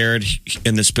that aired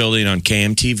in this building on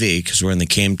KMTV, because we're in the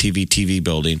KMTV TV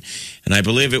building. And I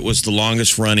believe it was the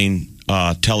longest running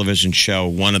television show,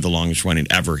 one of the longest running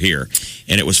ever here.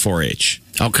 And it was 4-H.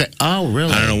 Okay. Oh,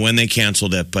 really? I don't know when they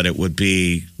canceled it, but it would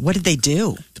be. What did they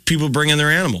do? The people bring in their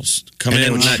animals. Coming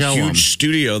in that huge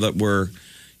studio that we're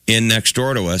in next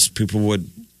door to us, people would,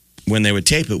 when they would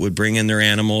tape it, would bring in their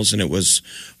animals, and it was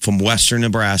from western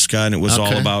Nebraska, and it was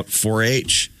all about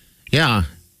 4-H. Yeah.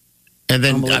 And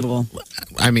then, unbelievable.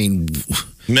 I mean,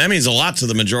 that means a lot to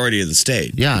the majority of the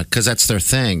state. Yeah, because that's their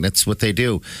thing. That's what they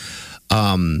do.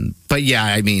 But yeah,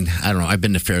 I mean, I don't know. I've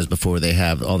been to fairs before. They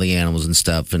have all the animals and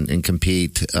stuff and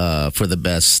compete for the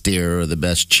best steer or the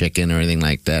best chicken or anything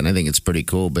like that. And I think it's pretty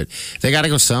cool. But they got to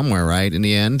go somewhere, right? In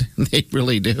the end, they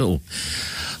really do.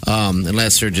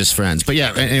 Unless they're just friends. But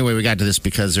yeah, anyway, we got to this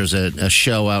because there's a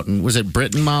show out in, was it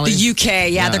Britain, Molly? The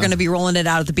UK, yeah. They're going to be rolling it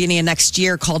out at the beginning of next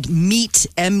year called Meat,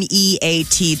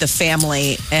 M-E-A-T, the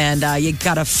family. And you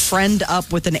got to friend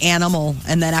up with an animal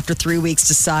and then after 3 weeks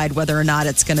decide whether or not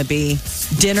it's going to be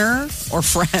dinner or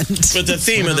friend. But the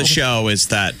theme of the show is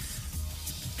that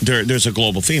there's a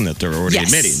global theme that they're already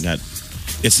admitting, that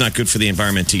it's not good for the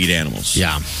environment to eat animals.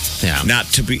 Yeah. Not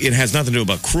to be. It has nothing to do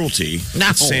about cruelty. No.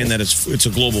 It's saying that it's a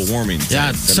global warming thing.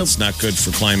 Yeah, that it's not good for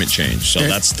climate change. So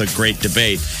that's the great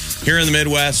debate. Here in the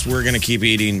Midwest, we're going to keep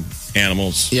eating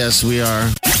animals. Yes, we are.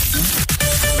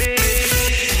 Big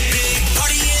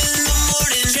Party in the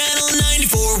morning, Channel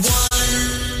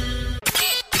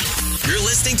 94.1. You're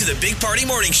listening to the Big Party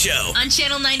Morning Show on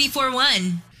Channel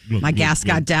 94.1. My gas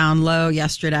got down low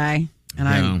yesterday. And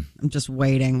I'm just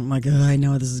waiting. I'm like, I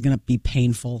know this is going to be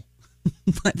painful.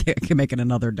 I think I can make it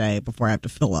another day before I have to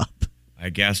fill up. I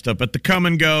gassed up at the Come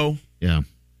and Go. Yeah.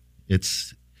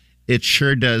 It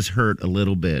sure does hurt a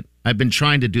little bit. I've been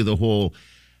trying to do the whole,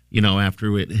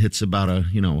 after it hits about a,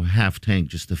 half tank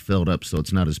just to fill it up so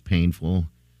it's not as painful.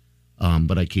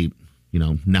 But I keep,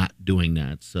 not doing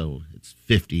that. So it's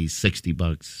 $50,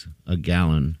 $60 a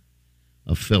gallon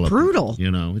of fill up. Brutal.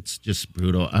 It's just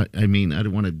brutal. I mean, I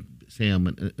don't want to say I'm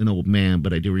an old man,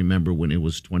 but I do remember when it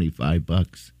was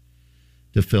 $25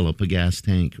 to fill up a gas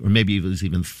tank, or maybe it was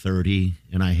even 30,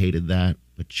 and I hated that.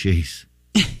 But jeez,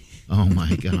 oh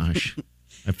my gosh,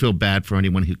 I feel bad for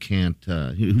anyone who can't,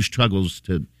 who struggles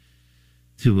to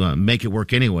make it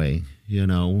work anyway. You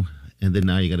know, and then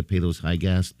now you got to pay those high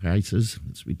gas prices.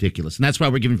 It's ridiculous, and that's why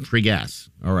we're giving free gas.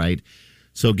 All right,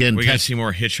 so again, we got to see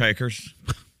more hitchhikers.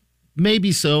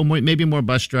 Maybe so. Maybe more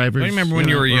bus drivers. I remember when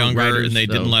you were younger riders, and they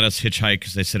didn't let us hitchhike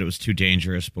because they said it was too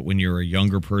dangerous. But when you're a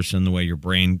younger person, the way your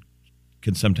brain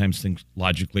can sometimes think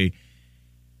logically,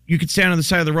 you could stand on the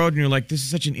side of the road and you're like, this is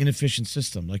such an inefficient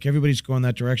system. Like, everybody's going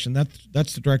that direction.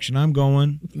 That's the direction I'm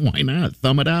going. Why not?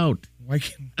 Thumb it out. Why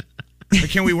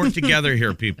can't we work together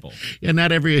here, people? Yeah,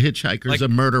 not every hitchhiker is a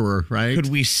murderer, right? Could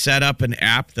we set up an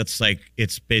app that's like,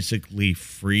 it's basically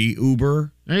free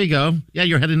Uber? There you go. Yeah,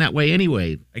 you're heading that way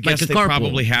anyway. I guess they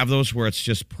probably have those where it's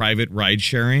just private ride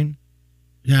sharing.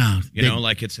 Yeah. You know,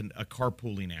 like it's a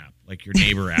carpooling app, like your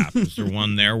neighbor app. Is there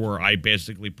one there where I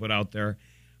basically put out there,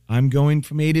 I'm going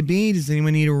from A to B. Does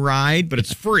anyone need a ride? But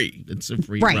it's free. It's a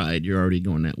free ride. You're already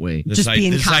going that way. This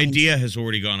idea has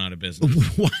already gone out of business.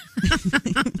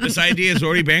 This idea is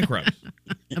already bankrupt.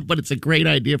 But it's a great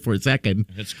idea for a second.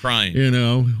 It's crying. You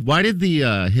know, why did the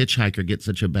hitchhiker get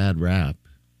such a bad rap?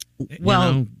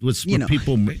 Well, were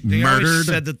people they murdered? always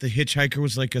said that the hitchhiker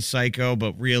was like a psycho,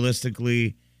 but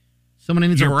realistically, someone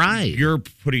needs a ride. You're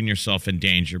putting yourself in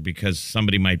danger because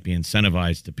somebody might be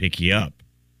incentivized to pick you up.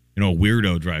 You know, a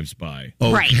weirdo drives by.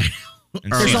 Okay. Right.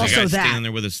 And There's sees a also guy that. standing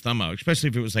there with his thumb out, especially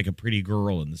if it was like a pretty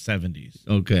girl in the 70s.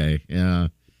 Okay, yeah.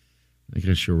 I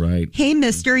guess you're right. Hey,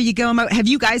 mister, you go. Have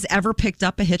you guys ever picked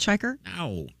up a hitchhiker?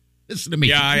 No. Listen to me.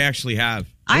 Yeah, I actually have.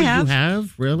 I have. You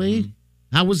have? Really?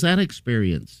 Mm-hmm. How was that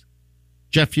experience?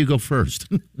 Jeff, you go first.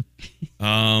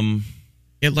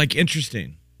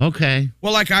 Interesting. Okay.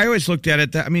 Well, like I always looked at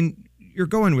it, I mean, you're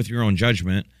going with your own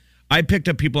judgment. I picked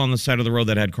up people on the side of the road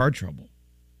that had car trouble.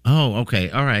 Oh,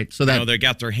 okay. All right. So that they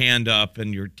got their hand up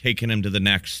and you're taking them to the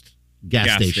next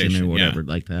gas station or whatever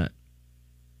like that.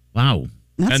 Wow.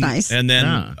 That's nice. And then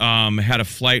had a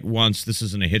flight once. This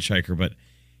isn't a hitchhiker, but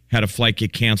had a flight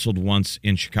get canceled once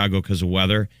in Chicago because of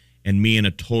weather. And me and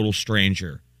a total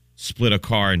stranger split a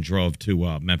car and drove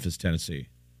to Memphis, Tennessee.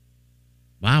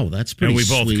 Wow, that's pretty And we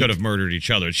sweet. both could have murdered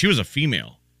each other. She was a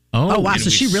female. Oh wow!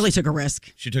 So she really took a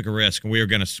risk. She took a risk, and we were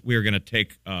gonna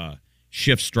take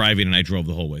shifts driving, and I drove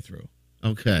the whole way through.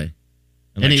 Okay.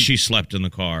 And she slept in the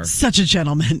car. Such a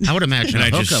gentleman. I would imagine.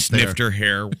 And a I just hookup sniffed there. her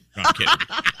hair. No, I'm kidding.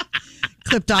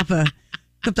 clipped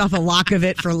off a lock of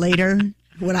it for later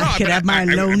when I could have my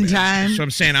alone time. So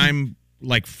I'm saying I'm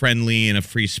like friendly and a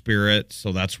free spirit,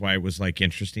 so that's why it was like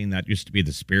interesting. That used to be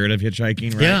the spirit of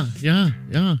hitchhiking, right? Yeah.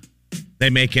 They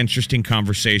make interesting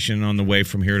conversation on the way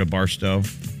from here to Barstow.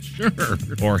 Sure.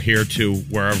 Or here to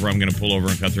wherever I'm going to pull over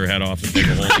and cut their head off and take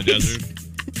a hole in the desert.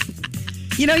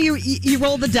 You know, you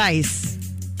roll the dice.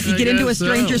 You get into a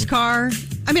stranger's car.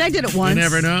 I mean, I did it once. You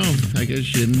never know. I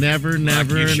guess you never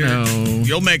know.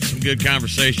 You'll make some good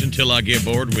conversation till I get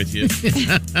bored with you. Big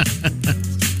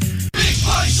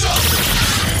Party Show.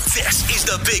 This is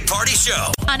the Big Party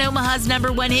Show On Omaha's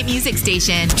 #1 hit music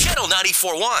station. Channel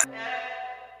 94.1.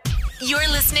 You're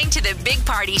listening to the Big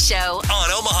Party Show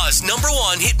On Omaha's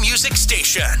 #1 hit music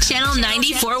station. Channel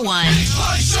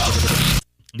 94.1.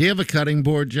 Do you have a cutting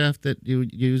board, Jeff, that you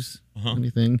use?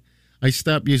 Anything? I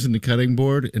stopped using the cutting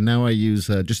board, and now I use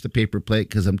just a paper plate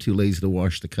because I'm too lazy to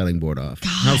wash the cutting board off.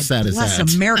 How sad is that?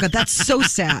 Bless America. That's so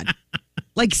sad.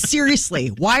 Like, seriously,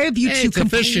 why have you two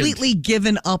completely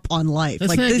given up on life? That's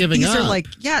like not giving these are up. like,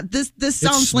 this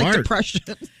sounds like depression.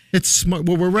 It's smart.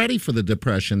 Well, we're ready for the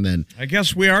depression then. I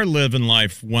guess we are living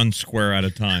life one square at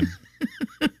a time.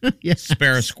 Yes.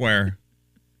 Spare a square.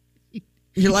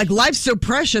 You're like, life's so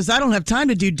precious. I don't have time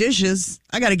to do dishes.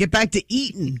 I got to get back to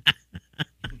eating.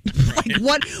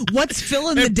 Like, what's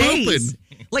filling the days?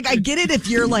 Like, I get it if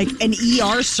you're like an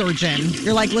ER surgeon.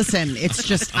 You're like, listen, it's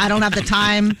just I don't have the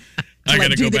time. I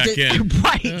got to go back in.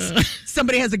 Right.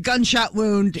 Somebody has a gunshot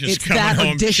wound. Just it's coming that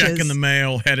home, or dishes. checking the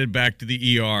mail, headed back to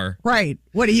the ER. Right.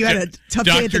 What are you at a tough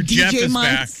day at the Dr. Jeff DJ is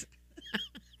Mines?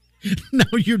 back. No,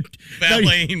 you're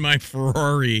valeting my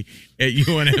Ferrari at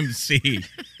UNMC.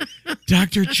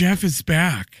 Dr. Jeff is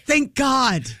back. Thank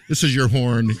God. This is your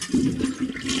horn.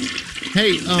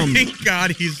 Hey, thank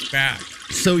God he's back.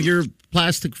 So your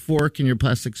plastic fork and your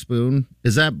plastic spoon,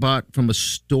 is that bought from a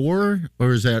store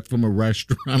or is that from a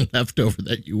restaurant leftover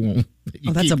that you won't?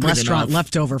 Oh, that's a restaurant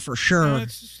leftover for sure.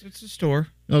 It's a store.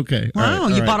 Okay. Wow,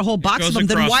 you bought a whole box of them.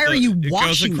 Then why are you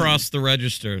washing It goes across the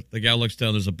register. The gal looks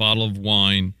down. There's a bottle of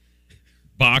wine,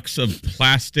 box of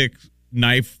plastic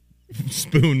knife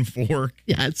spoon, fork.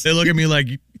 Yes. They look at me like,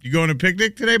 you going to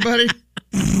picnic today, buddy?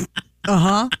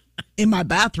 Uh-huh. In my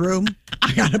bathroom.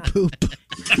 I gotta poop.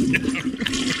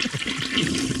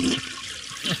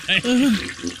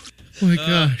 Oh my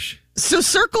gosh. So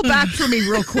circle back for me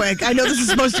real quick. I know this is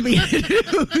supposed to be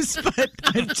news, but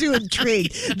I'm too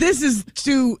intrigued. This is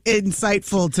too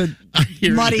insightful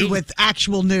to muddy with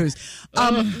actual news.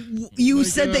 You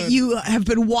said that you have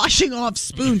been washing off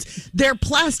spoons. They're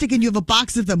plastic and you have a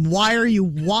box of them. Why are you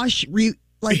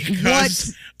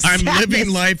Because I'm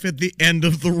living life at the end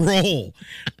of the roll.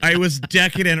 I was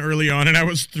decadent early on, and I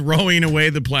was throwing away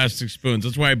the plastic spoons.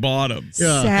 That's why I bought them.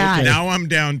 Yeah, sad. Okay. Now I'm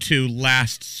down to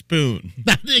last spoon.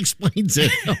 That explains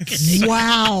it. Okay.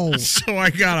 Wow. So I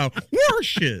gotta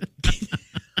wash it.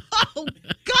 Oh,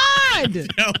 God.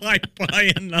 Until I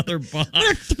buy another box. I'm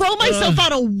going to throw myself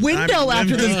out a window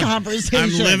after this conversation.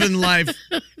 I'm living life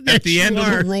at the end of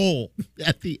the roll.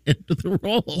 At the end of the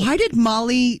roll. Why did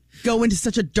Molly go into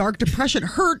such a dark depression?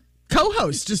 Her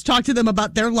co-host just talked to them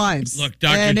about their lives. Look,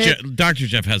 Dr.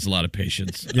 Jeff has a lot of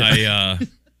patience.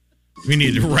 We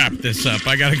need to wrap this up.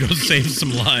 I got to go save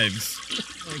some lives.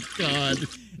 Oh, my God.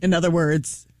 In other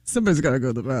words, somebody's got to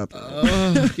go to the bathroom.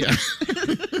 Oh, yeah.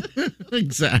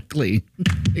 Exactly.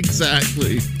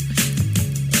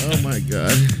 Oh my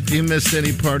God! If you missed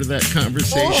any part of that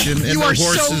conversation, and the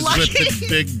horses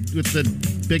with the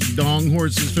big dong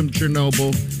horses from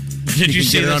Chernobyl, did you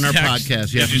see it this on our text?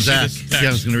 podcast? Did Yeah, you from see Zach. this text? Yeah,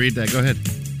 I was going to read that. Go ahead.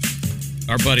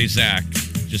 Our buddy Zach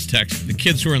just texted the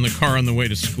kids who were in the car on the way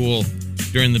to school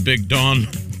during the big dong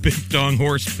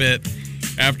horse fit.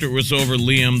 After it was over,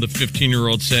 Liam, the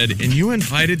 15-year-old, said, "And you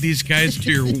invited these guys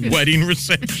to your wedding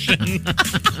reception?"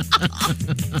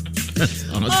 That's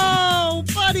awesome. Oh,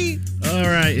 buddy. All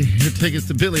right. Your tickets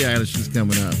to Billie Eilish is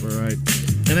coming up. All right.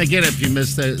 And again, if you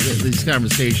missed these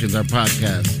conversations, our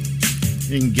podcast,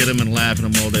 you can get them and laugh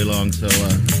at them all day long. So,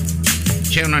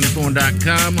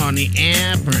 channel94.com, on the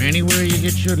app, or anywhere you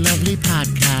get your lovely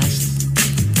podcasts.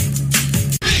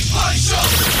 Big Party Show.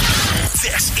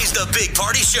 This is the Big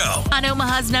Party Show On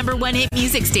Omaha's #1 hit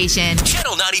music station.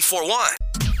 Channel 94.1.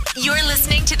 You're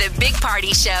listening to the Big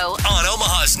Party Show On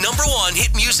Omaha's #1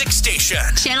 hit music station.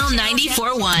 Channel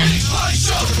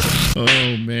 94.1.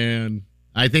 Oh, man.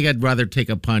 I think I'd rather take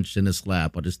a punch than a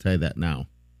slap. I'll just tell you that now.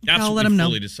 That's I'll what let we him know.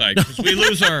 fully decide. Because we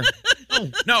lose our...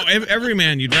 No, every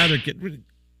man, you'd rather get...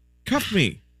 Cuff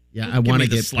me. Yeah, Give I want me to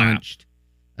the get slap. punched.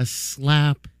 A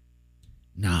slap?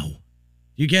 No.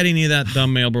 You get any of that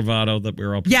dumb male bravado that we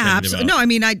were all Yeah, pretending absolutely. about? No, I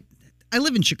mean, I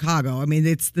live in Chicago. I mean,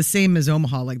 it's the same as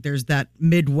Omaha. Like, there's that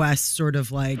Midwest sort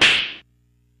of like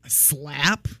a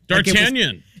slap. Like, it was-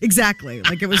 D'Artagnan. exactly.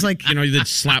 Like, it was like, You know, you'd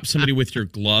slap somebody with your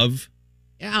glove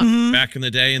Mhm. back in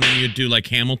the day, and then you'd do like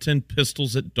Hamilton,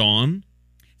 pistols at dawn.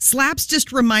 slaps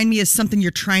just remind me of something you're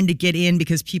trying to get in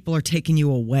because people are taking you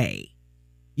away.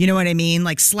 You know what I mean?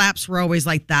 Like, slaps were always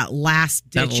like that last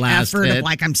ditch last effort hit. of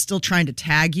like, I'm still trying to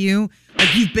tag you.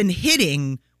 Like, you've been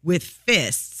hitting with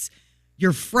fists.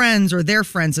 Your friends or their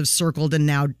friends have circled and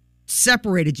now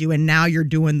separated you, and now you're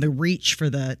doing the reach for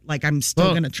the, like, I'm still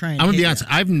going to try and I'm going to hit be honest. you.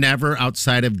 I've never,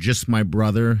 outside of just my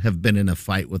brother, have been in a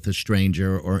fight with a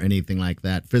stranger or anything like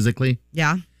that physically.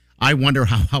 Yeah. I wonder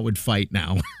how I would fight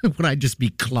now. Would I just be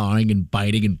clawing and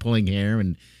biting and pulling hair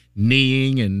and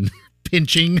kneeing and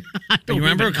pinching? You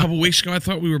remember a couple weeks ago, I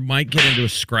thought we might get into a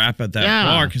scrap at that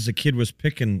bar because the kid was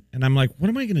picking, and I'm like, what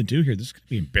am I going to do here? This is going to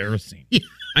be embarrassing.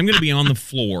 I'm going to be on the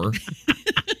floor,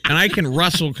 and I can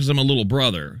wrestle because I'm a little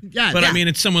brother. Yeah, but yeah. I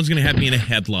mean, someone's going to have me in a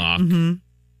headlock.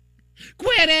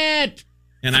 Quit it!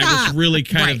 And I was really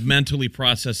kind of mentally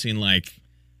processing, like,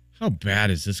 how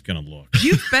bad is this going to look?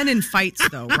 You've been in fights,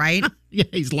 though, right? Yeah,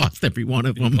 he's lost every one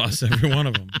of them. Lost every one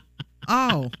of them.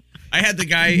 Oh. I had the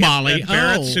guy Molly, at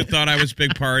Barrett's oh. who thought I was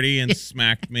Big Party and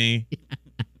smacked me.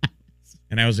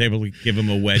 And I was able to give him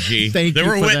a wedgie. Thank there you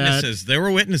were for witnesses. There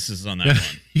were witnesses on that one.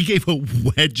 He gave a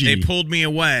wedgie. They pulled me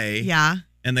away. Yeah.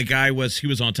 And the guy he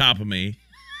was on top of me.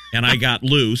 And I got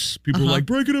loose. People were like,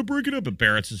 break it up, break it up. At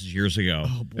Barrett's, this is years ago.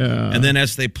 Oh, boy. And then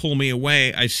as they pull me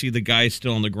away, I see the guy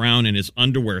still on the ground and his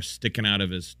underwear sticking out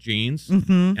of his jeans.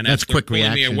 Mm-hmm. And That's as they're quick pulling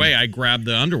reaction. me away, I grab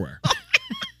the underwear.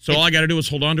 So all I got to do is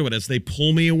hold on to it as they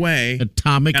pull me away.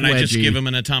 Atomic and wedgie. I just give him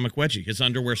an atomic wedgie. His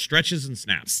underwear stretches and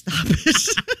snaps. Stop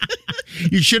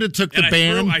it. You should have took the And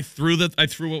band. I threw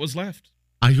what was left.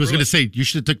 I was going to say, you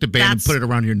should have took the band and put it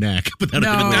around your neck. But that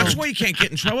No. But that's why you can't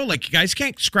get in trouble. Like, you guys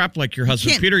can't scrap like your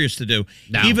husband can't. Peter used to do.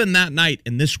 No. Even that night,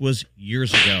 and this was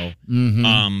years ago,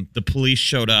 the police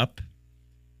showed up,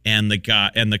 and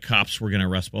the cops were going to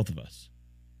arrest both of us.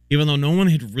 Even though no one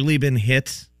had really been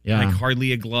hit, Yeah. like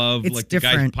hardly a glove. It's like the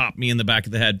guy different. popped me in the back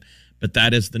of the head. But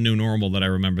that is the new normal that I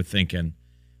remember thinking.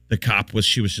 the cop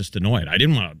she was just annoyed.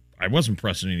 I wasn't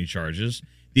pressing any charges.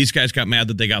 These guys got mad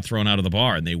that they got thrown out of the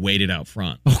bar, and they waited out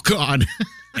front. Oh, God.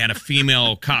 And a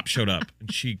female cop showed up,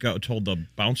 and she told the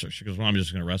bouncer, she goes, well, I'm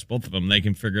just going to arrest both of them. They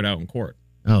can figure it out in court.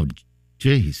 Oh,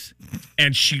 jeez.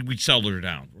 And we settled her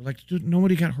down. We're like, dude,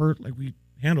 nobody got hurt. Like, we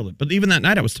handled it. But even that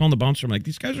night, I was telling the bouncer, I'm like,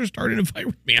 these guys are starting to fight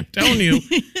with me. I'm telling you,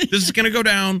 this is going to go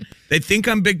down. They think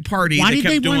I'm big party. Why they did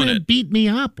they kept doing want to it. beat me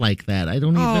up like that? I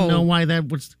don't even know why that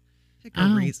was. Pick a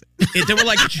reason. They were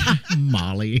like,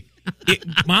 Molly.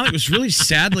 Molly, it was really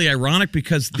sadly ironic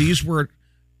because these were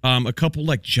a couple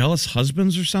like jealous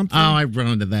husbands or something. Oh, I run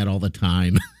into that all the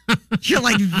time. You're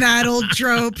like that old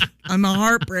trope. I'm a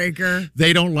heartbreaker.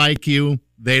 They don't like you.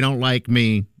 They don't like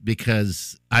me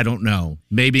because I don't know.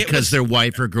 Maybe because their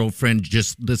wife or girlfriend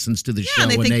just listens to the show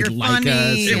and they like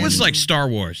us. It was like Star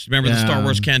Wars. Remember the Star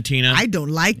Wars cantina? I don't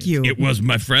like you. It was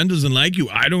my friend doesn't like you.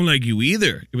 I don't like you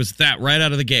either. It was that right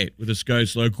out of the gate where this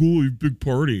guy's like, oh, big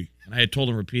party. And I had told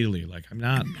him repeatedly, like, I'm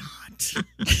not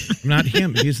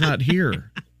him. He's not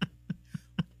here.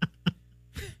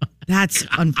 That's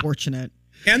unfortunate.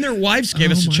 And their wives gave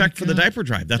us a check for the diaper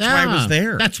drive. That's why I was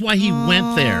there. That's why he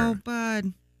went there. Oh,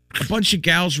 bud. A bunch of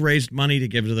gals raised money to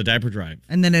give to the diaper drive.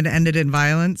 And then it ended in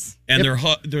violence. And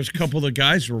there's a couple of the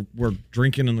guys were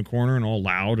drinking in the corner and all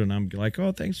loud. And I'm like,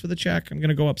 oh, thanks for the check. I'm going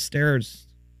to go upstairs.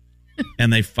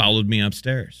 And they followed me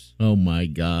upstairs. Oh, my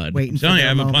God. Waiting for I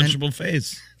have moment. a punchable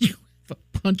face.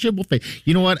 Punchable face.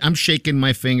 You know what? I'm shaking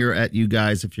my finger at you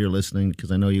guys if you're listening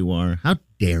because I know you are. How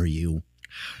dare you?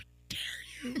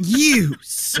 You,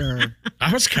 sir.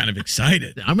 I was kind of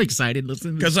excited. I'm excited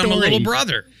listening to because I'm a little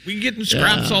brother. We get in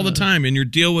scraps all the time, and your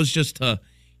deal was just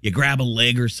you grab a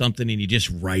leg or something and you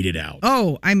just write it out.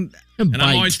 Oh, And I'm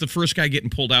always the first guy getting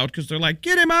pulled out because they're like,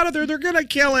 get him out of there. They're going to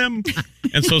kill him.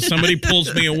 And so somebody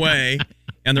pulls me away,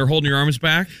 and they're holding your arms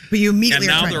back. But you immediately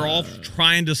And now they're all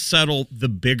trying to settle the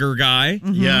bigger guy.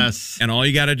 Mm-hmm. Yes. And all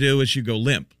you got to do is you go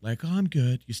limp. Like, oh, I'm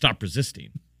good. You stop resisting.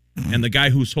 And the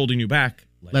guy who's holding you back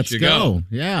lets you go.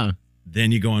 Yeah.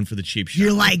 Then you go in for the cheap shot.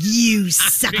 You're like, you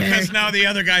sucker. Because now the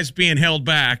other guy's being held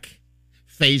back.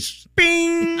 Face.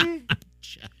 Bing.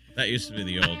 That used to be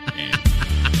the old game.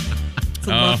 It's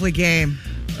a lovely game.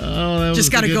 Oh, that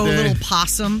just got to go day. a little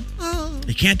possum.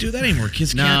 You can't do that anymore.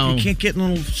 Kids can't. You can't get in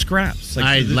little scraps.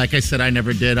 Like I said, I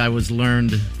never did. I was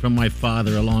learned from my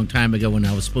father a long time ago when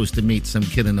I was supposed to meet some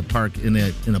kid in the park in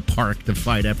a park to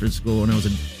fight after school, and I was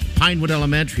in Pinewood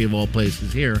Elementary of all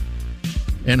places here.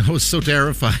 And I was so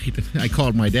terrified. I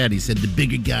called my dad. He said, the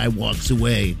bigger guy walks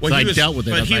away. Well, so I dealt with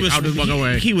it. I was like, how did he walk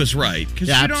away? He was right. Because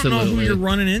you don't know who you're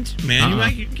running into, man. You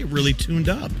might get really tuned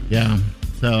up. Yeah.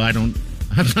 So I don't...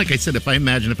 Like I said, if I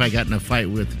got in a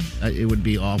fight with... it would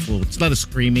be awful. It's not a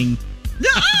screaming...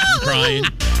 crying.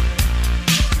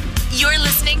 You're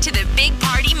listening to the Big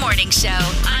Party Morning Show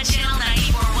on Channel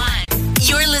 94.1.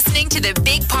 You're listening to the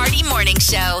Big Party Morning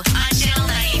Show on Channel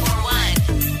 94.1.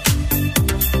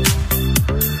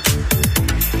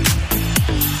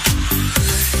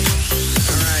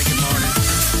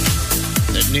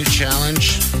 The new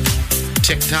challenge,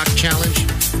 TikTok challenge.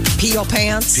 Pee your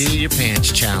pants. Pee your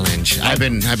pants challenge. I've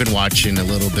been watching a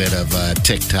little bit of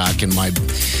TikTok in my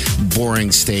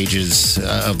boring stages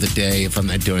of the day. If I'm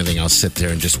not doing anything, I'll sit there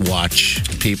and just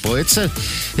watch people. It's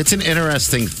an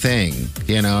interesting thing,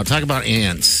 you know. Talk about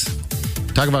ants.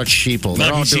 Talk about sheeple.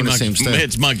 They're all doing the same thing.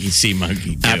 It's monkey see,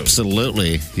 monkey do.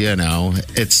 Absolutely. You know,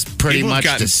 it's pretty People have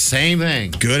much the same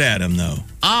thing. Good at them though.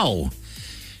 Oh.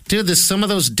 Dude, there's some of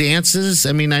those dances.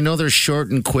 I mean, I know they're short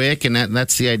and quick, and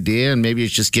that's the idea, and maybe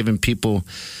it's just giving people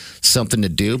something to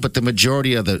do. But the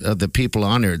majority of the people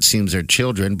on there, it seems, are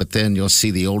children. But then you'll see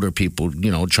the older people,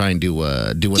 you know, trying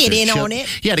to do what get in on it.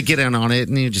 Yeah, to get in on it,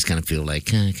 and you just kind of feel like,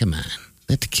 come on,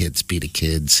 let the kids be the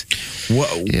kids.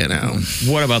 What, you know?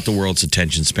 What about the world's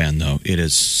attention span, though? It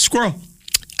is squirrel.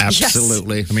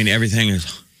 Absolutely. Yes. I mean, everything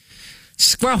is.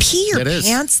 Squirrel. Pee your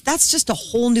pants? That's just a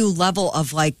whole new level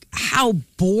of like, how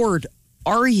bored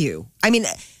are you? I mean,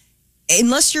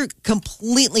 unless you're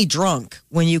completely drunk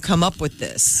when you come up with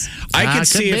this. I could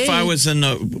see if I was a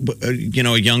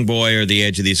young boy or the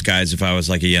age of these guys, if I was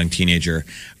like a young teenager,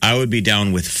 I would be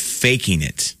down with faking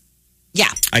it. Yeah.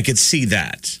 I could see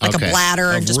that. Like a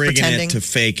bladder and just rigging pretending. it to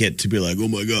fake it, to be like, oh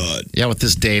my God. Yeah, with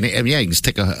this day, and you can just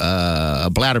take a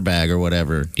bladder bag or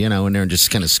whatever, you know, in there and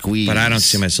just kind of squeeze. But I don't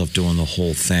see myself doing the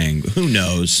whole thing. Who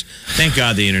knows? Thank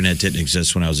God the internet didn't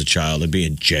exist when I was a child. I'd be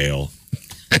in jail.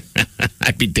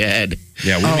 I'd be dead.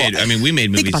 Yeah, we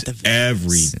made movies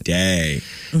every day.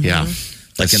 Mm-hmm. Yeah.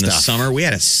 Like in the summer, we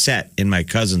had a set in my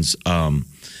cousin's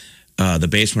the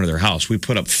basement of their house. We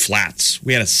put up flats.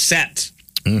 We had a set.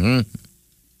 Mm-hmm.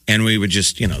 And we would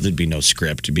just, there'd be no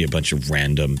script. It'd be a bunch of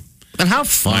random. And how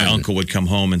fun. My uncle would come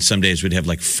home, and some days we'd have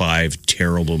like 5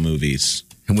 terrible movies.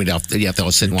 And you have to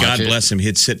all sit and watch God it. bless him.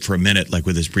 He'd sit for a minute, like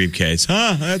with his briefcase.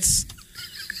 That's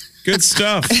good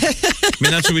stuff. I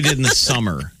mean, that's what we did in the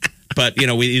summer. But,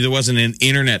 there wasn't an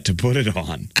internet to put it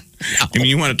on. No. I mean,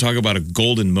 you want to talk about a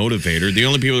golden motivator. The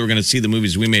only people that were going to see the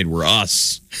movies we made were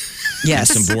us.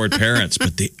 Yes. And some bored parents.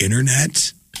 But the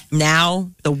internet? Now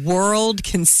the world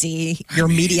can see your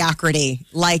mediocrity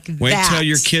like Wait that. till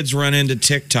your kids run into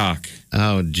TikTok.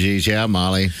 Oh, geez. Yeah,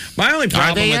 Molly. My only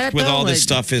problem with all this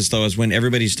stuff is when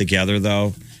everybody's together,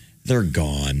 though, they're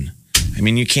gone. I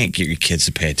mean, you can't get your kids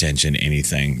to pay attention to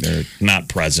anything. They're not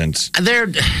present. They're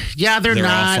They're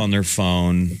not. off on their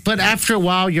phone. But after a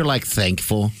while, you're like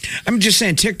thankful. I'm just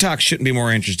saying TikTok shouldn't be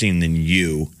more interesting than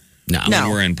you when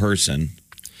we're in person.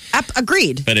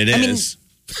 Agreed. But it is.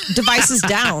 Devices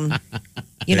down.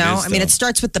 It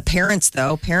starts with the parents,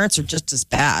 though. Parents are just as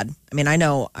bad. I mean, I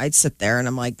know I'd sit there and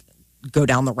I'm like, go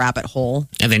down the rabbit hole.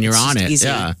 And then you're on it. Easy.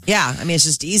 Yeah. Yeah. I mean, it's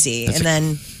just easy.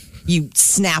 Then you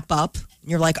snap up.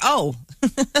 You're like, oh,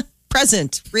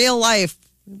 present, real life,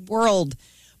 world.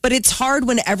 But it's hard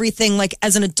when everything, like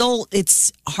as an adult,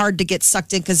 it's hard to get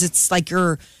sucked in because it's like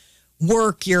your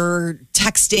work, your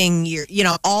texting,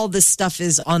 all this stuff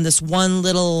is on this one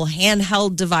little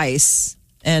handheld device.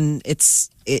 And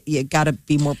you got to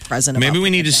be more present. Maybe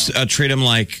we need to treat them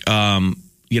like,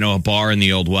 a bar in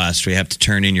the Old West where you have to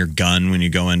turn in your gun when you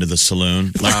go into the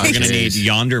saloon. Like we're going to need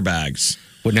yonder bags.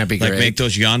 Wouldn't that be great? Like make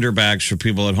those yonder bags for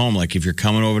people at home. Like if you're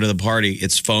coming over to the party,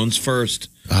 it's phones first.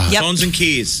 Phones and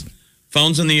keys.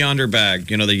 Phones in the yonder bag.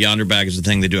 The yonder bag is the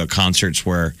thing they do at concerts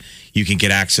where you can get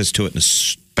access to it in a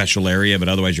special area, but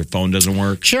otherwise your phone doesn't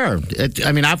work. Sure.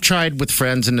 I've tried with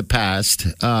friends in the past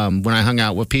when I hung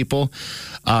out with people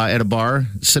at a bar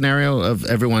scenario of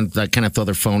everyone that kind of throw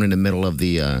their phone in the middle of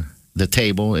the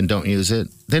table and don't use it.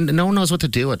 Then no one knows what to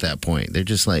do at that point. They're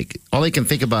just like, all they can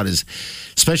think about is,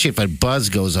 especially if a buzz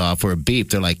goes off or a beep,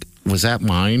 they're like, was that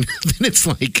mine? Then it's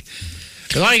like,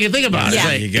 all you can think about is,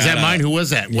 like, is that mine? Who was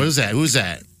that? What is that? Who's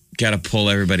that? Got to pull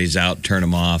everybody's out, turn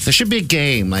them off. There should be a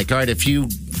game. Like, all right, if you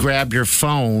grab your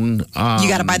phone, you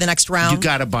got to buy the next round. You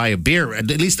got to buy a beer, at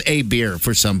least a beer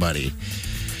for somebody.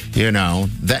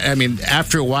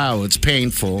 After a while, it's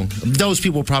painful. Those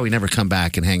people will probably never come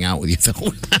back and hang out with you, though.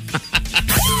 Wake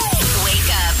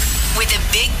up with the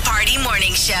Big Party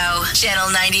Morning Show, Channel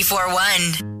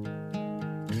 94.1.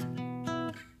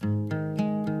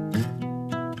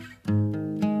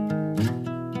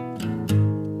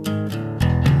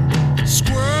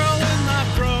 Squirrel in my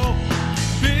fro,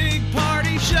 Big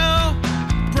Party Show.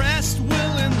 Breast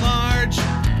will enlarge,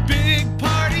 Big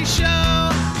Party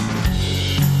Show.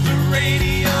 The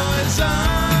radio is on.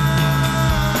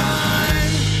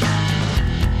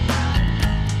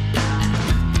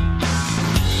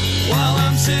 While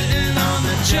I'm sitting on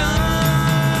the john.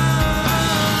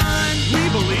 We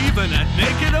believe in a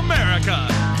naked America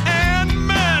and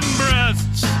man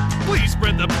breasts. Please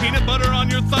spread the peanut butter on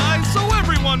your thighs so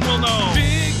everyone will know.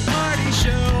 Big Party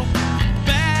Show.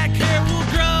 Back hair will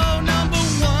grow. Number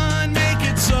 1, make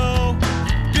it so.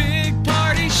 Big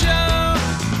Party Show.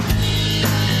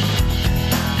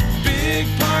 Big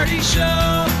Party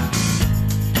Show.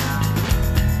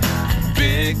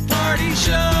 Big Party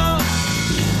Show.